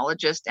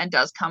demonologist, and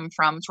does come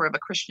from sort of a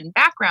Christian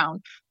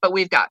background, but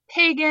we've got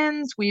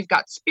pagans, we've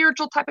got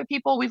spiritual type of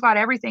people, we've got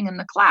everything in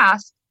the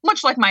class.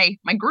 Much like my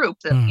group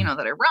that, you know,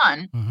 that I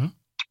run,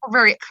 we're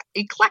very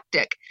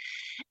eclectic.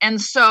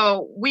 And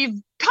so we've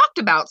talked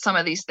about some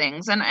of these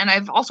things, and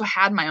I've also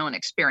had my own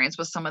experience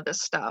with some of this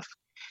stuff.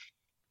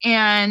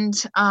 And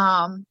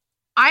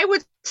I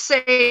would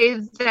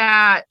say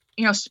that,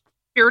 you know,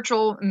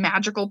 spiritual,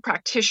 magical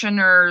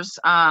practitioners,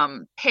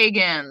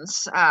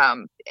 pagans,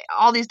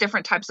 all these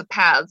different types of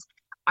paths,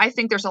 I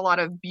think there's a lot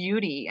of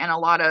beauty and a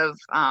lot of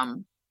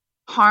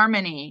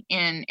harmony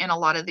in a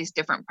lot of these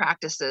different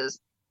practices.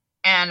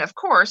 And of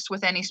course,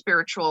 with any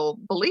spiritual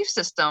belief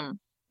system,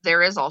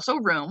 there is also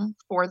room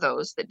for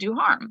those that do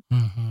harm.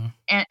 Mm-hmm.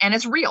 And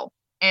it's real.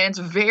 And it's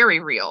very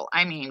real.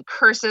 I mean,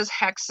 curses,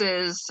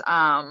 hexes,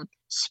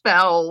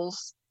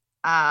 spells,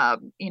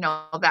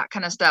 that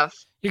kind of stuff.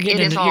 You're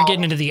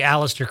getting into the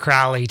Aleister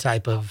Crowley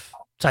type of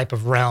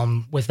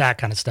realm with that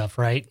kind of stuff,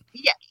 right?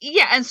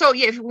 Yeah. And so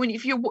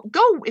if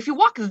you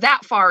walk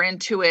that far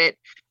into it,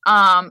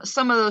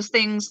 some of those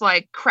things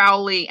like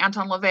Crowley,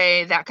 Anton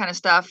LaVey, that kind of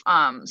stuff,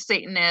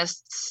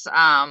 Satanists,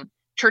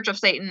 Church of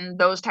Satan,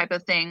 those type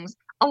of things.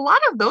 A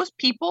lot of those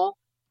people,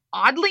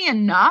 oddly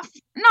enough,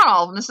 not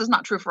all of them, this is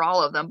not true for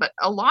all of them, but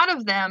a lot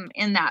of them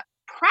in that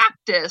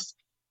practice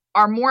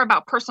are more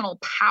about personal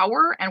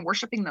power and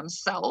worshiping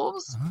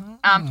themselves,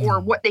 or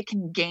what they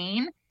can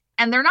gain.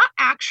 And they're not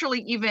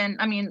actually even,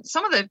 I mean,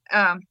 some of the,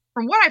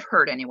 from what I've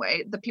heard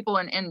anyway, the people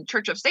in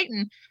Church of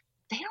Satan,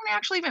 they don't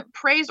actually even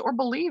praise or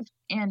believe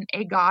in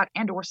a God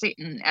and or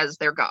Satan as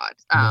their God.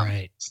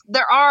 Right.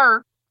 There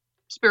are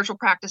spiritual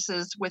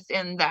practices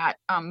within that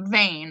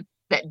vein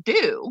that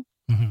do.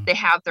 Mm-hmm. They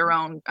have their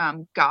own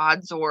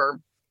gods or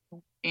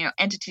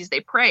entities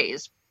they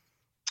praise,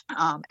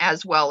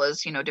 as well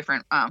as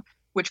different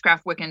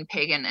witchcraft, Wiccan,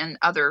 pagan, and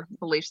other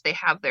beliefs. They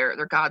have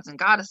their gods and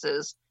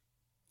goddesses,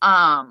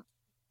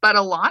 but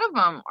a lot of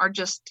them are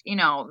just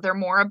they're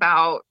more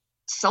about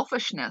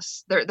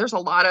selfishness. There's a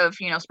lot of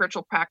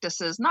spiritual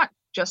practices, not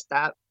just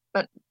that,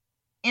 but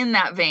in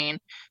that vein,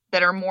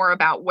 that are more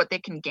about what they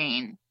can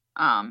gain,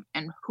 and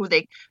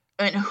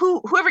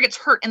whoever gets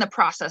hurt in the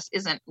process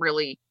isn't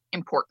really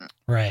important.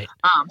 Right.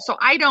 So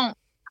I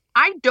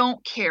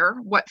don't care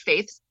what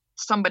faith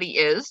somebody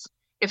is.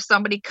 If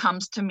somebody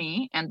comes to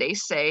me and they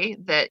say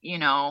that,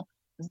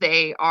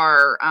 they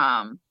are,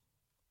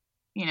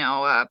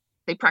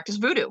 they practice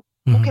voodoo.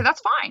 Mm-hmm. Okay,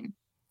 that's fine.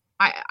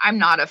 I'm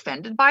not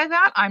offended by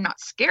that. I'm not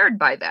scared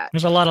by that.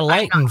 There's a lot of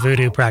light in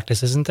voodoo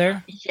practice, isn't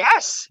there?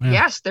 Yes. Yeah.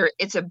 Yes.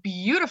 It's a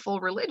beautiful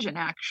religion,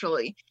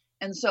 actually.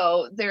 And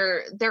so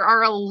there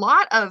are a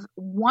lot of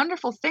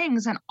wonderful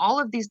things in all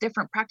of these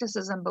different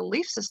practices and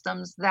belief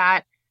systems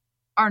that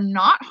are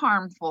not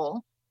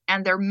harmful,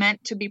 and they're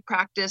meant to be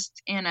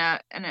practiced in a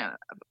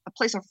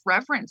place of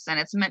reverence, and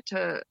it's meant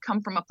to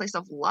come from a place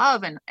of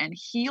love and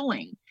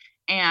healing.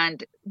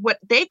 And what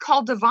they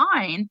call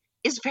divine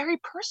is very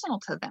personal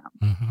to them.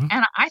 Mm-hmm.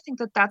 And I think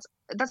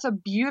that's a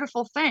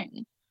beautiful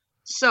thing.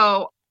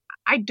 So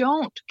I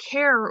don't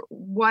care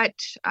what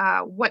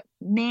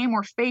name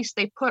or face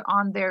they put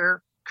on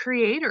their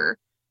creator,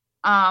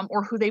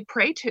 or who they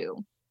pray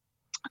to,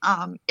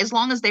 as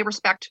long as they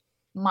respect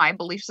my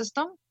belief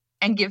system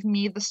and give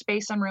me the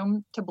space and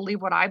room to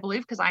believe what I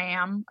believe, because I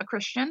am a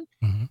Christian.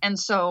 Mm-hmm. And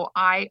so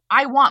I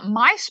want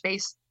my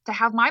space to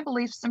have my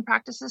beliefs and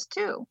practices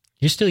too.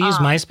 You still use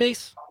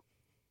MySpace?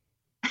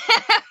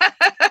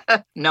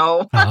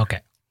 No. Oh,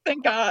 okay.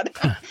 Thank God.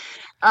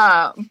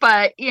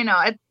 But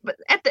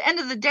at the end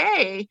of the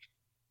day,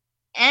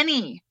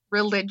 any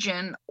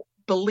religion,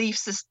 belief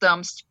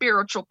system,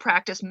 spiritual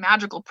practice,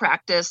 magical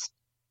practice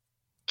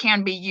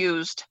can be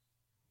used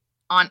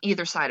on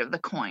either side of the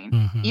coin.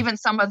 Mm-hmm. Even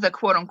some of the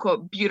quote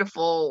unquote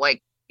beautiful,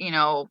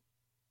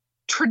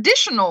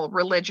 traditional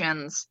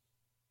religions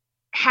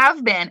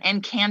have been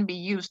and can be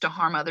used to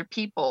harm other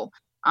people.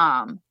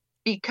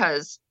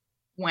 Because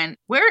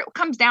where it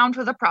comes down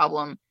to the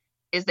problem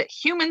is that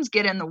humans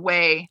get in the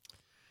way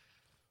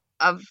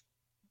of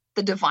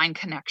the divine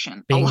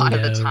connection. Bingo. A lot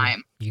of the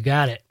time. You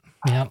got it.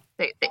 Yep.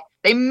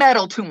 They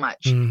meddle too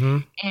much. Mm-hmm.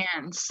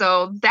 And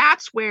so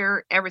that's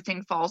where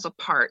everything falls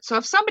apart. So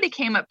if somebody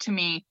came up to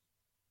me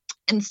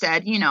and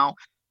said,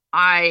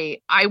 I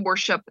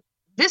worship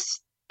this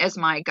as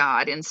my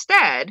God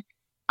instead,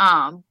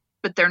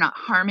 but they're not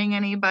harming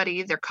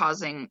anybody. They're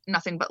causing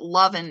nothing but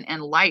love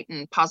and light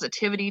and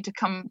positivity to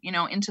come,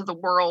 into the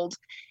world.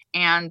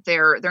 And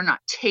they're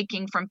not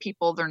taking from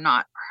people. They're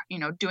not,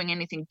 doing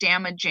anything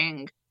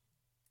damaging.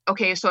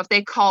 Okay. So if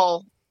they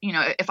call,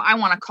 if I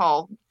want to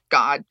call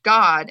God,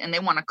 and they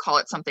want to call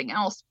it something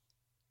else,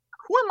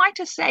 who am I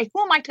to say?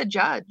 Who am I to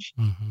judge?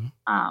 Mm-hmm.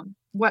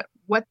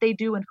 What they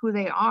do and who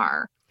they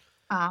are?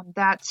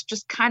 That's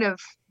just kind of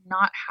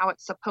not how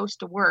it's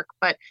supposed to work.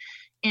 But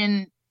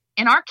in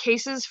our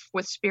cases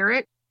with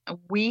spirit,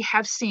 we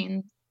have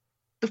seen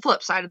the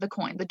flip side of the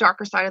coin, the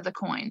darker side of the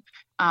coin.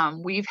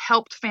 We've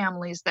helped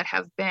families that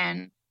have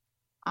been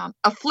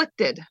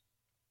afflicted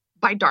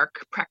by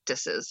dark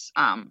practices,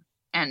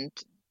 and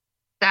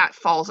that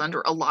falls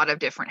under a lot of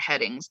different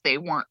headings. They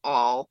weren't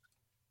all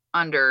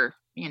under,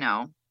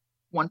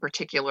 one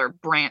particular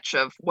branch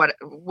of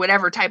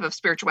whatever type of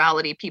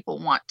spirituality people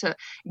want to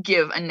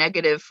give a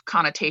negative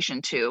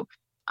connotation to.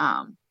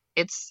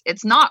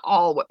 It's not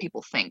all what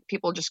people think.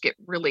 People just get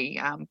really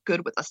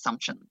good with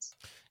assumptions.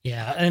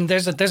 Yeah, and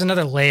there's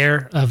another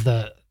layer of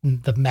the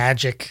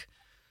magic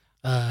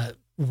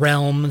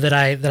realm that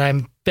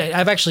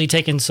I've actually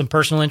taken some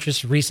personal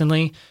interest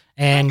recently,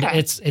 and Okay.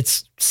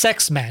 it's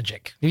sex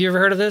magic. Have you ever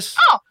heard of this?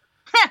 Oh,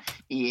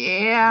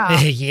 Yeah.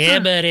 Yeah,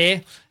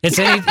 buddy. It's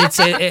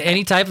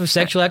any type of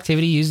sexual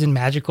activity used in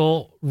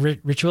magical,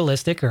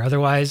 ritualistic, or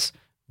otherwise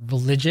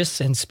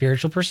religious and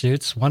spiritual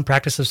pursuits. One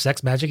practice of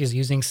sex magic is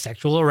using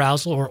sexual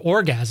arousal or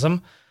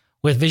orgasm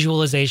with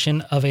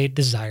visualization of a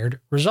desired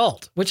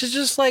result, which is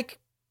just like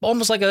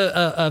almost like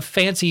a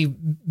fancy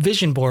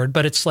vision board,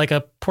 but it's like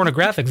a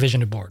pornographic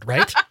vision board,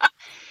 right?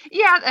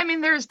 Yeah, I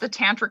mean, there's the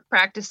tantric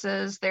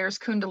practices, there's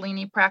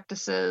Kundalini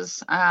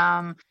practices.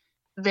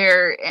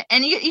 There,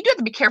 and you do have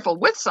to be careful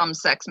with some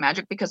sex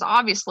magic because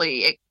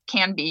obviously it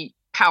can be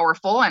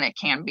powerful and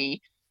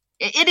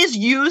it is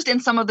used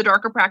in some of the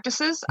darker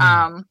practices.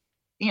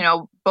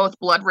 Both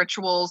blood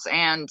rituals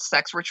and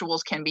sex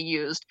rituals can be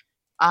used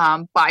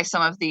by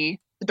some of the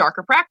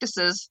darker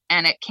practices,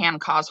 and it can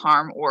cause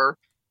harm or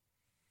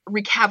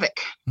wreak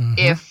havoc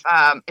if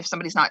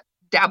somebody's not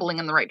dabbling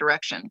in the right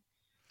direction.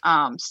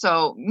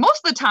 So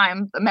most of the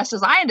time, the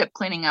messes I end up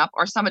cleaning up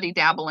are somebody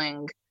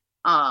dabbling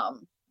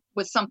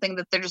with something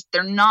that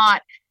they're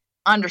not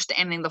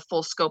understanding the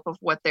full scope of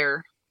what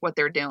they're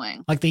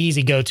doing. Like the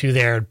easy go-to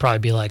there would probably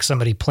be like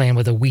somebody playing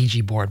with a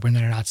Ouija board when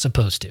they're not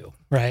supposed to,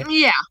 right?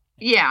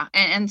 Yeah.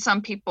 And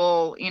some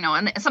people,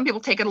 and some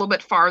people take it a little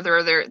bit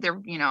farther. They're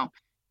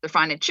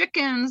finding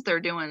chickens. They're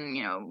doing,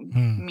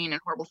 mean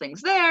and horrible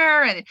things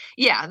there. And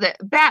yeah, the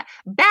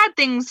bad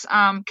things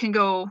can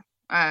go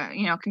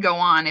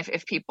on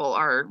if people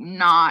are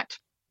not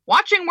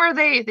watching where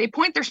they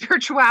point their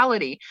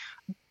spirituality.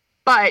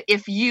 But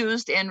if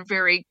used in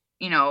very,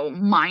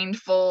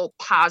 mindful,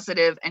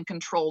 positive, and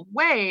controlled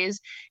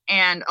ways,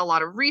 and a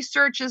lot of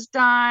research is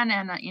done,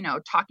 and,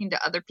 talking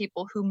to other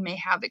people who may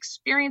have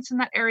experience in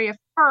that area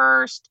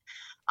first,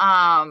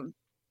 then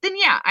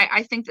yeah,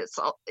 I think that,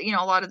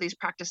 a lot of these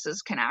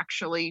practices can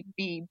actually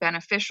be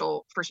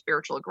beneficial for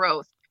spiritual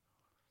growth.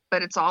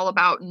 But it's all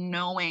about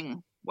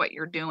knowing what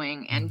you're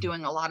doing and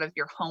doing a lot of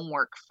your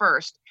homework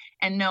first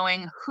and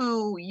knowing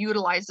who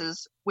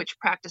utilizes which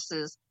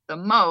practices the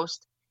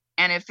most.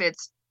 And if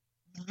it's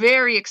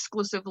very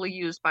exclusively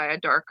used by a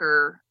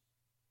darker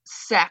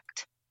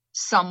sect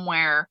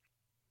somewhere,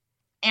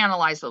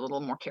 analyze it a little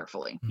more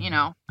carefully.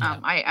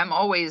 I'm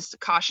always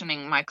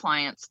cautioning my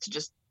clients to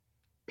just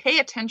pay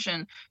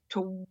attention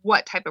to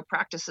what type of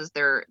practices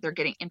they're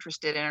getting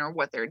interested in or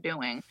what they're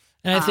doing.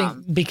 And I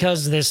think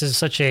because this is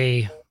such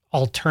a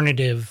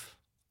alternative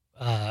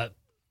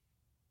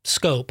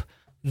scope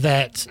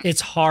that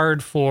it's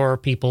hard for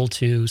people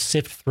to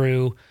sift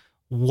through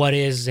what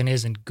is and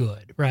isn't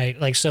good, right?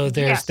 Like, so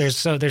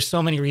there's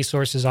so many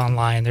resources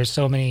online. There's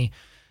so many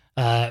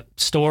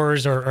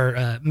stores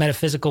or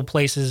metaphysical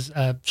places,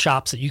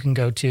 shops that you can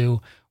go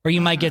to where you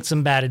might get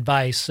some bad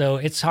advice. So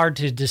it's hard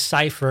to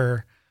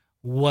decipher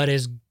what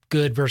is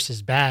good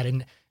versus bad.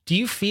 And do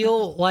you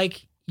feel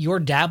like you're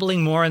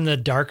dabbling more in the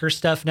darker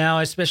stuff now,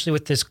 especially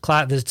with this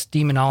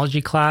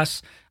demonology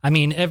class? I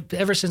mean,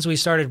 ever since we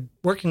started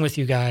working with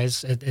you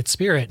guys at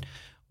Spirit,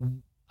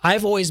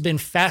 I've always been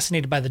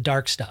fascinated by the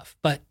dark stuff,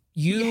 but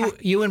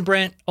you and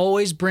Brent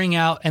always bring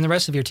out, and the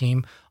rest of your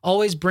team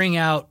always bring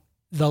out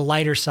the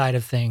lighter side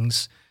of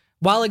things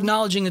while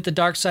acknowledging that the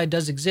dark side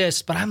does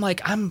exist. But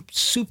I'm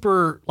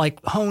super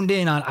honed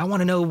in on, I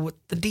want to know what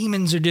the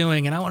demons are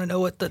doing, and I want to know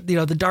what the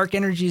dark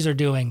energies are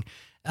doing.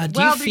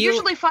 They're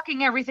usually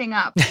fucking everything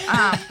up.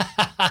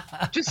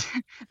 Just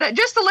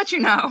to let you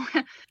know,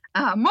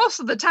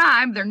 most of the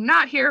time they're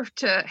not here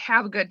to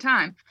have a good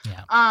time.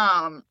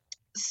 Yeah.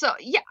 So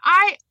yeah,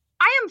 I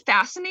am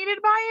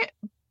fascinated by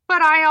it,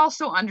 but I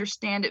also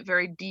understand it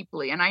very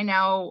deeply, and I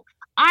know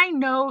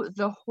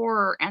the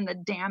horror and the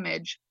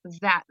damage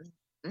that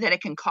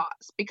it can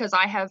cause, because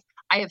I have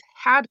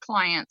had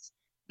clients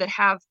that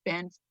have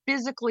been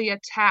physically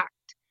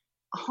attacked,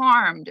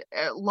 harmed,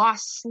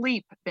 lost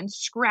sleep, been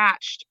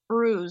scratched,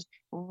 bruised,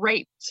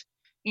 raped.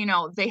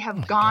 They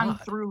have gone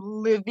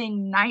through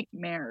living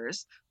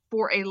nightmares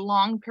for a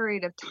long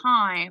period of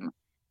time.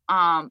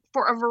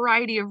 For a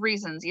variety of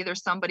reasons. Either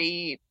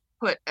somebody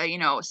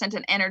sent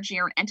an energy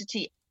or an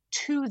entity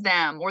to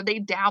them, or they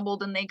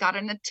dabbled and they got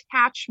an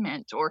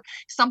attachment, or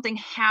something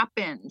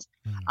happened,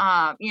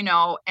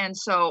 and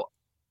so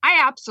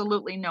I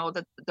absolutely know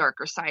that the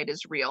darker side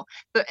is real.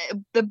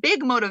 The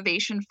big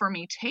motivation for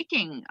me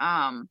taking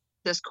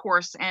this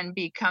course and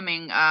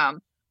becoming,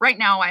 right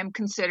now I'm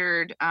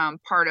considered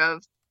part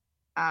of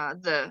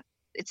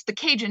it's the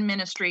Cajun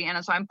ministry.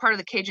 And so I'm part of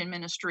the Cajun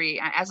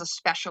ministry as a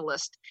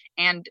specialist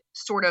and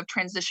sort of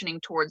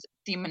transitioning towards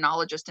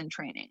demonologist in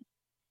training.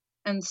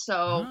 And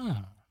so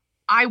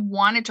I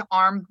wanted to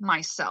arm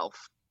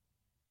myself,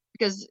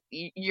 because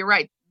you're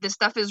right. This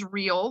stuff is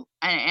real.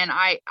 And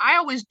I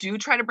always do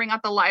try to bring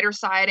out the lighter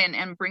side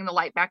and bring the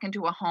light back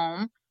into a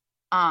home.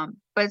 But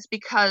it's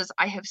because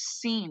I have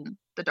seen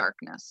the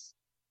darkness.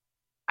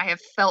 I have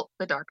felt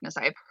the darkness.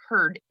 I have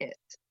heard it.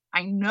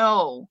 I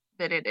know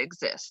that it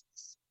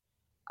exists.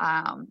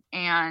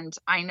 And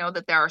I know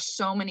that there are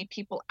so many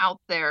people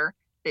out there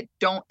that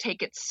don't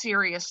take it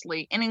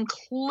seriously, and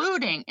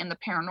including in the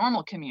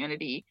paranormal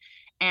community.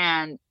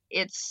 And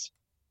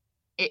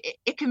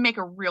it can make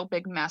a real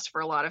big mess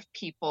for a lot of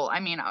people. I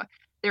mean,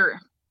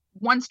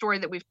 one story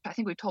that I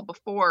think we've told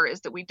before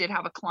is that we did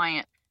have a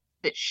client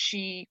that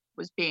she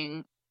was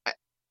being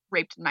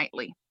raped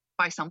nightly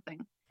by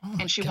something, Oh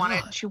and she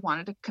God.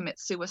 wanted to commit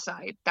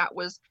suicide. That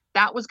was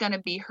going to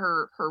be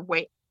her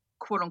way,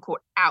 quote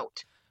unquote,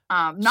 out,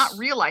 not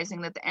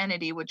realizing that the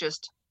entity would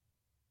just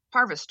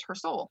harvest her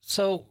soul.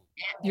 So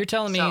you're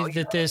telling me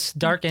that this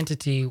dark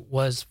entity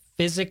was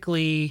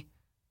physically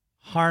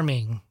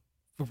harming,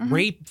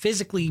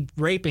 physically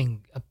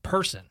raping a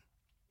person?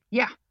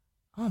 Yeah.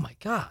 Oh my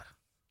God.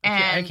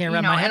 And I can't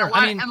wrap my head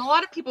around. And a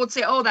lot of people would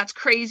say, "Oh, that's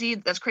crazy.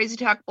 That's crazy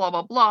talk." Blah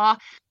blah blah.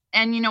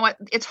 And you know what?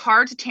 It's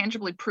hard to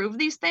tangibly prove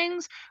these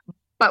things,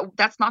 but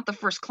that's not the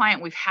first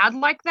client we've had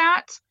like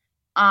that.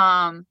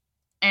 And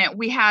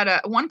we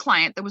had one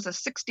client that was a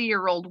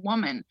 60-year-old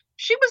woman.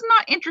 She was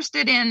not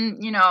interested in,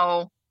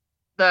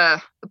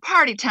 the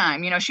party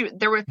time.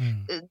 There were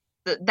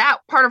that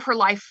part of her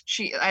life.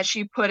 She, as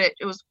she put it,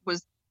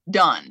 was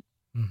done.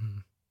 Mm-hmm.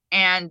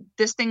 And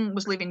this thing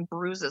was leaving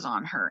bruises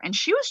on her, and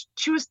she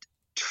was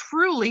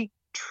truly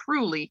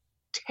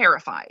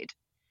terrified.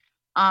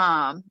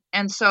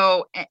 And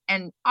so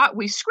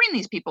we screen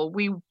these people.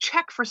 We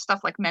check for stuff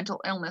like mental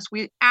illness.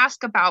 We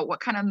ask about what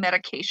kind of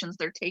medications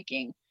they're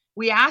taking.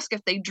 We ask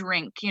if they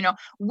drink.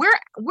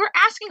 We're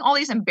asking all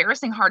these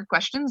embarrassing hard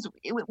questions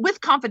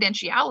with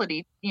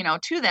confidentiality,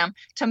 to them,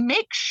 to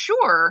make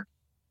sure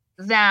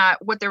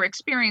that what they're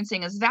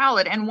experiencing is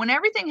valid. And when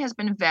everything has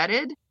been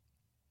vetted,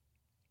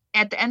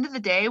 at the end of the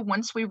day,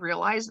 once we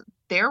realize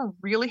they're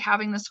really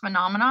having this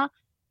phenomena,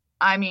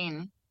 I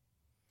mean,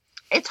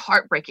 it's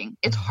heartbreaking.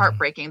 It's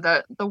heartbreaking.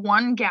 The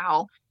one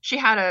gal, she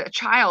had a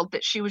child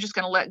that she was just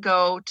going to let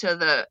go to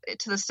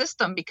the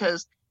system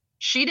because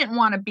she didn't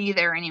want to be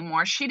there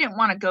anymore. She didn't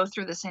want to go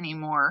through this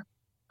anymore.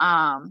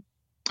 I'm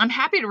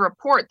happy to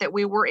report that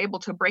we were able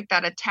to break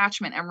that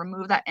attachment and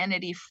remove that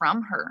entity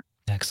from her.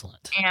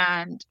 Excellent.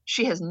 And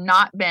she has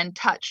not been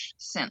touched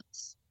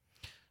since.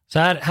 So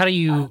how do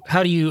you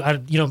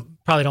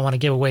probably don't want to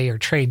give away your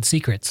trade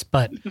secrets,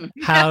 but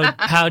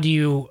how do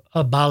you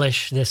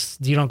abolish this?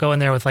 You don't go in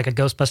there with like a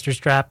Ghostbusters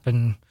trap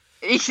and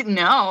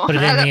no, put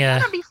it in the,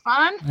 that'd be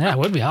fun. Yeah, it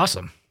would be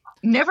awesome.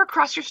 Never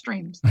cross your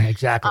streams.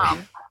 Exactly.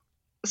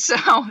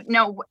 So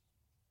no,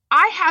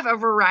 I have a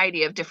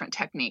variety of different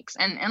techniques,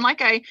 and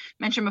like I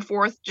mentioned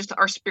before, just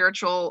our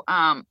spiritual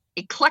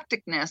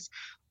eclecticness.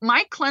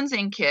 My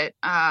cleansing kit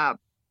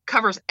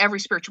covers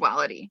every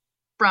spirituality,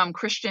 from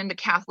Christian to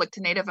Catholic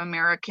to Native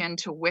American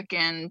to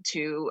Wiccan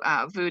to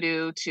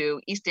Voodoo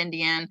to East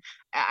Indian.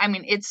 I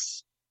mean,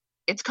 it's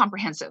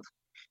comprehensive.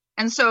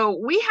 And so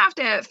we have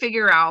to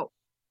figure out,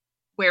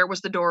 where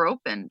was the door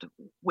opened?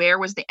 Where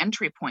was the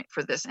entry point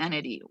for this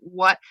entity?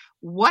 What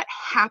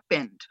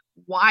happened?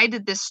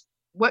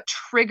 What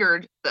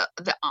triggered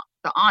the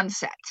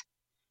onset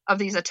of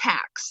these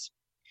attacks?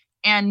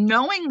 And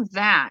knowing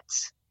that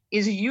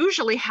is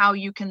usually how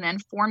you can then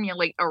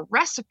formulate a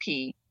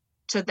recipe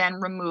to then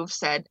remove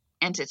said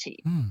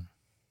entity.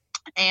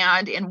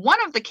 And in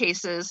one of the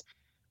cases,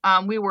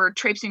 we were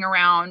traipsing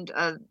around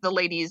the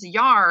lady's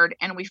yard,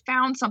 and we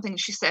found something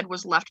she said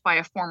was left by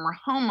a former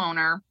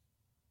homeowner.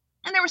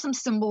 And there were some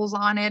symbols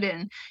on it,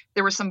 and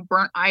there were some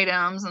burnt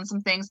items and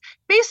some things.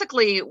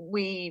 Basically,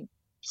 we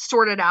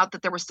sorted out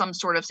that there was some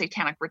sort of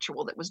satanic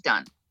ritual that was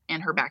done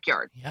in her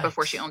backyard. Yikes.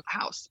 Before she owned the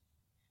house.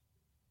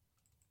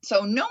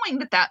 So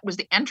knowing that was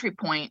the entry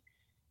point,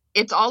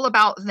 it's all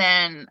about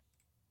then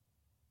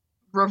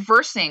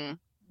reversing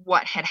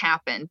what had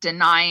happened,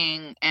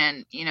 denying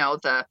and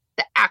the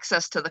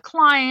access to the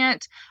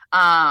client,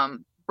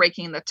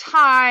 breaking the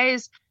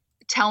ties,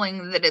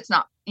 telling that it's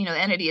not the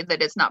entity,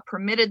 that it's not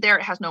permitted there,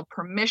 it has no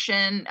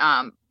permission,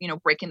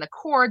 breaking the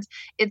cords.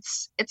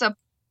 It's a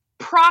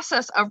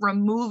process of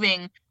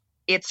removing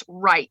its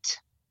right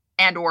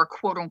and or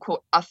quote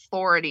unquote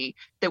authority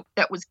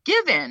that was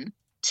given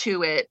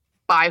to it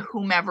by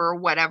whomever,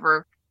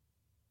 whatever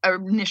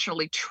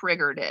initially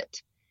triggered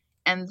it.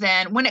 And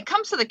then when it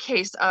comes to the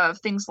case of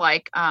things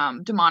like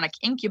demonic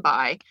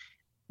incubi,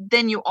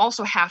 then you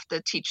also have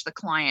to teach the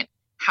client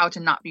how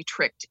to not be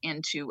tricked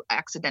into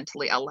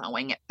accidentally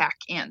allowing it back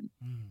in.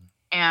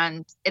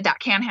 And that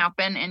can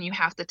happen. And you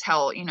have to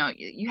tell,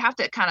 you have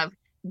to kind of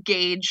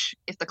gauge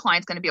if the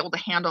client's going to be able to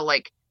handle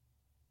like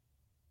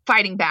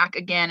fighting back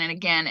again and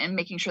again and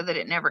making sure that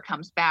it never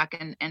comes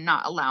back and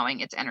not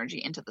allowing its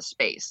energy into the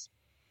space.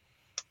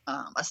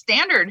 A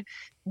standard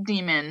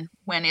demon,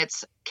 when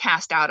it's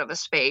cast out of a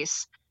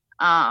space,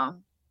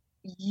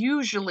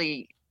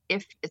 usually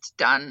if it's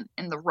done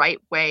in the right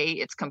way,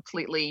 it's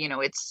completely,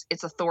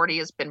 its authority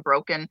has been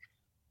broken,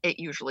 it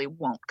usually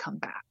won't come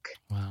back.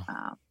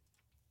 Wow.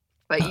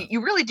 But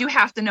you really do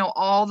have to know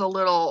all the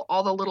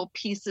little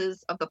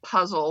pieces of the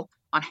puzzle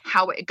on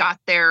how it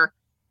got there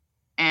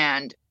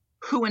and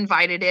who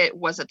invited it.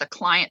 Was it the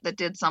client that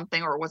did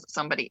something, or was it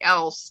somebody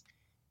else?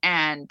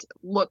 And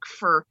look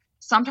for,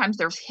 sometimes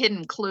there's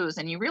hidden clues,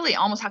 and you really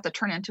almost have to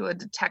turn into a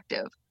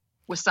detective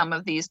with some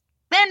of these,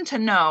 then to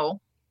know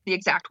the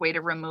exact way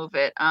to remove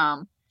it.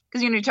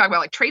 Because you talk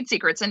about like trade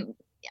secrets, and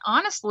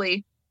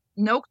honestly,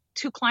 no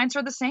two clients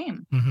are the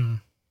same. Mm-hmm.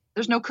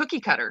 There's no cookie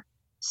cutter.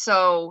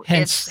 So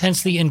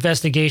hence the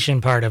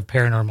investigation part of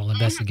paranormal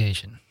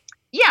investigation.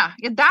 Yeah,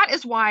 that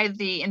is why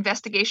the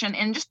investigation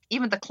and just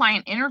even the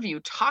client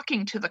interview,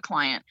 talking to the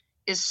client,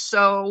 is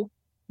so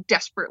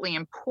desperately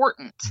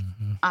important,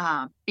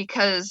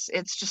 because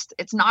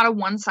it's not a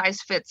one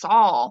size fits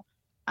all.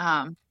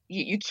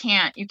 You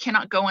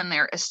cannot go in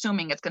there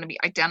assuming it's going to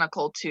be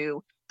identical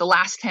to the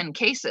last 10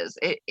 cases.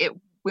 It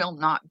will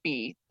not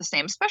be the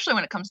same, especially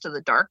when it comes to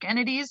the dark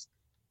entities.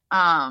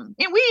 And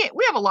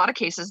we have a lot of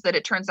cases that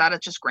it turns out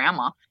it's just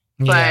grandma,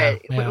 but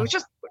which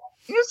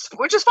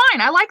is fine.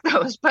 I like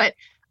those, but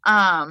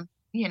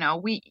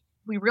we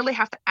really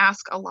have to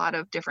ask a lot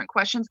of different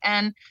questions.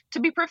 And to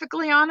be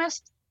perfectly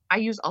honest, I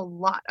use a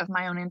lot of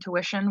my own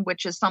intuition,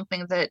 which is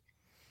something that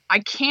I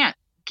can't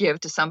give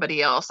to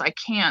somebody else. I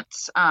can't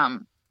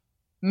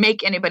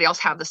make anybody else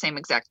have the same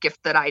exact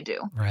gift that I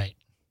do. Right.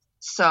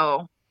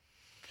 So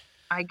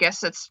I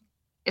guess it's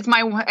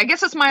my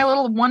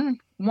little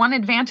one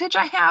advantage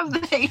I have,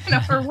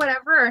 or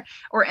whatever,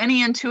 or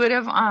any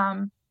intuitive,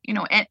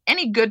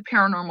 any good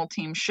paranormal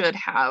team should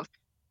have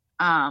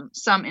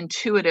some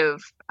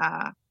intuitive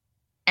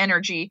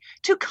energy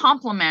to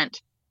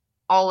complement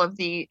all of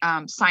the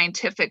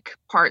scientific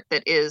part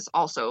that is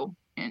also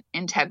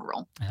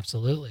integral.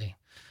 Absolutely.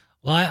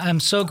 Well, I'm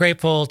so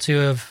grateful to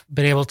have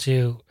been able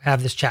to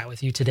have this chat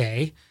with you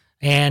today.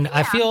 And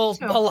I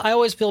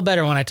always feel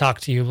better when I talk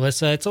to you,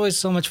 Melissa. It's always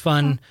so much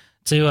fun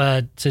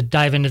to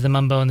dive into the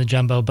mumbo and the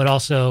jumbo, but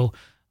also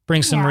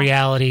bring some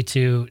reality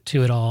to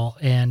it all.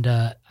 And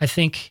I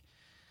think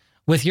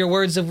with your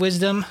words of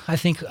wisdom, I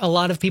think a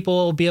lot of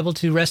people will be able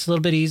to rest a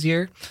little bit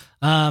easier.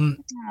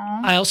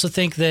 I also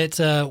think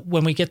that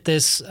when we get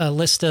this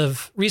list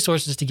of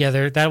resources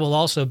together, that will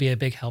also be a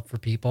big help for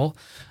people.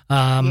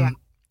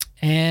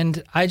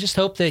 And I just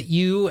hope that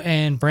you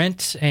and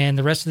Brent and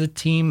the rest of the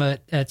team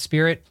at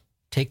Spirit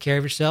take care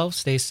of yourselves,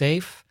 stay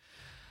safe.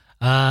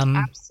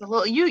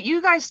 Absolutely.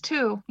 You guys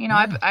too.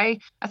 I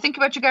think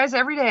about you guys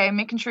every day,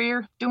 making sure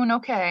you're doing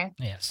okay.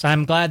 Yes.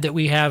 I'm glad that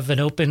we have an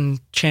open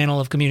channel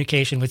of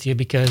communication with you,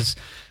 because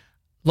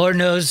Lord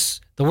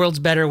knows the world's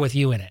better with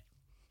you in it.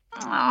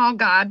 Oh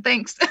God,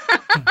 thanks.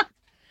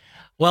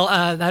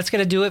 Well, that's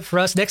going to do it for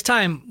us. Next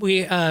time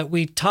we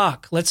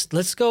talk,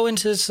 let's go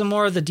into some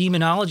more of the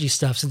demonology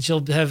stuff, since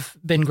you'll have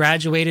been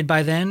graduated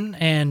by then,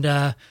 and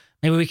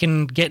maybe we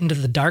can get into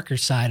the darker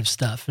side of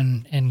stuff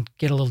and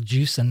get a little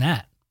juice in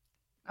that.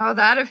 Oh,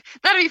 that'd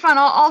be fun.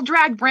 I'll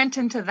drag Brent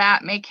into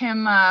that. Make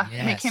him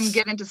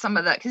get into some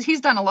of that, because he's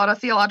done a lot of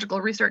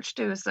theological research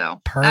too. So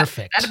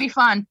perfect. That'd be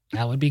fun.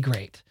 That would be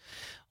great.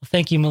 Well,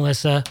 thank you,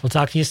 Melissa. We'll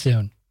talk to you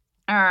soon.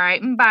 All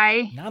right.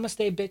 Bye.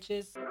 Namaste,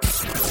 bitches.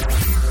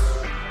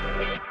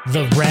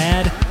 The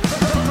Rad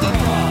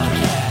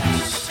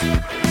Broadcast. The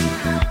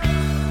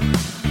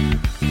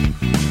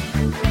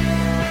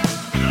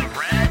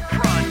Rad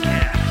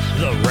Broadcast.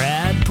 The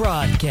Rad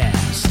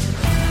Broadcast.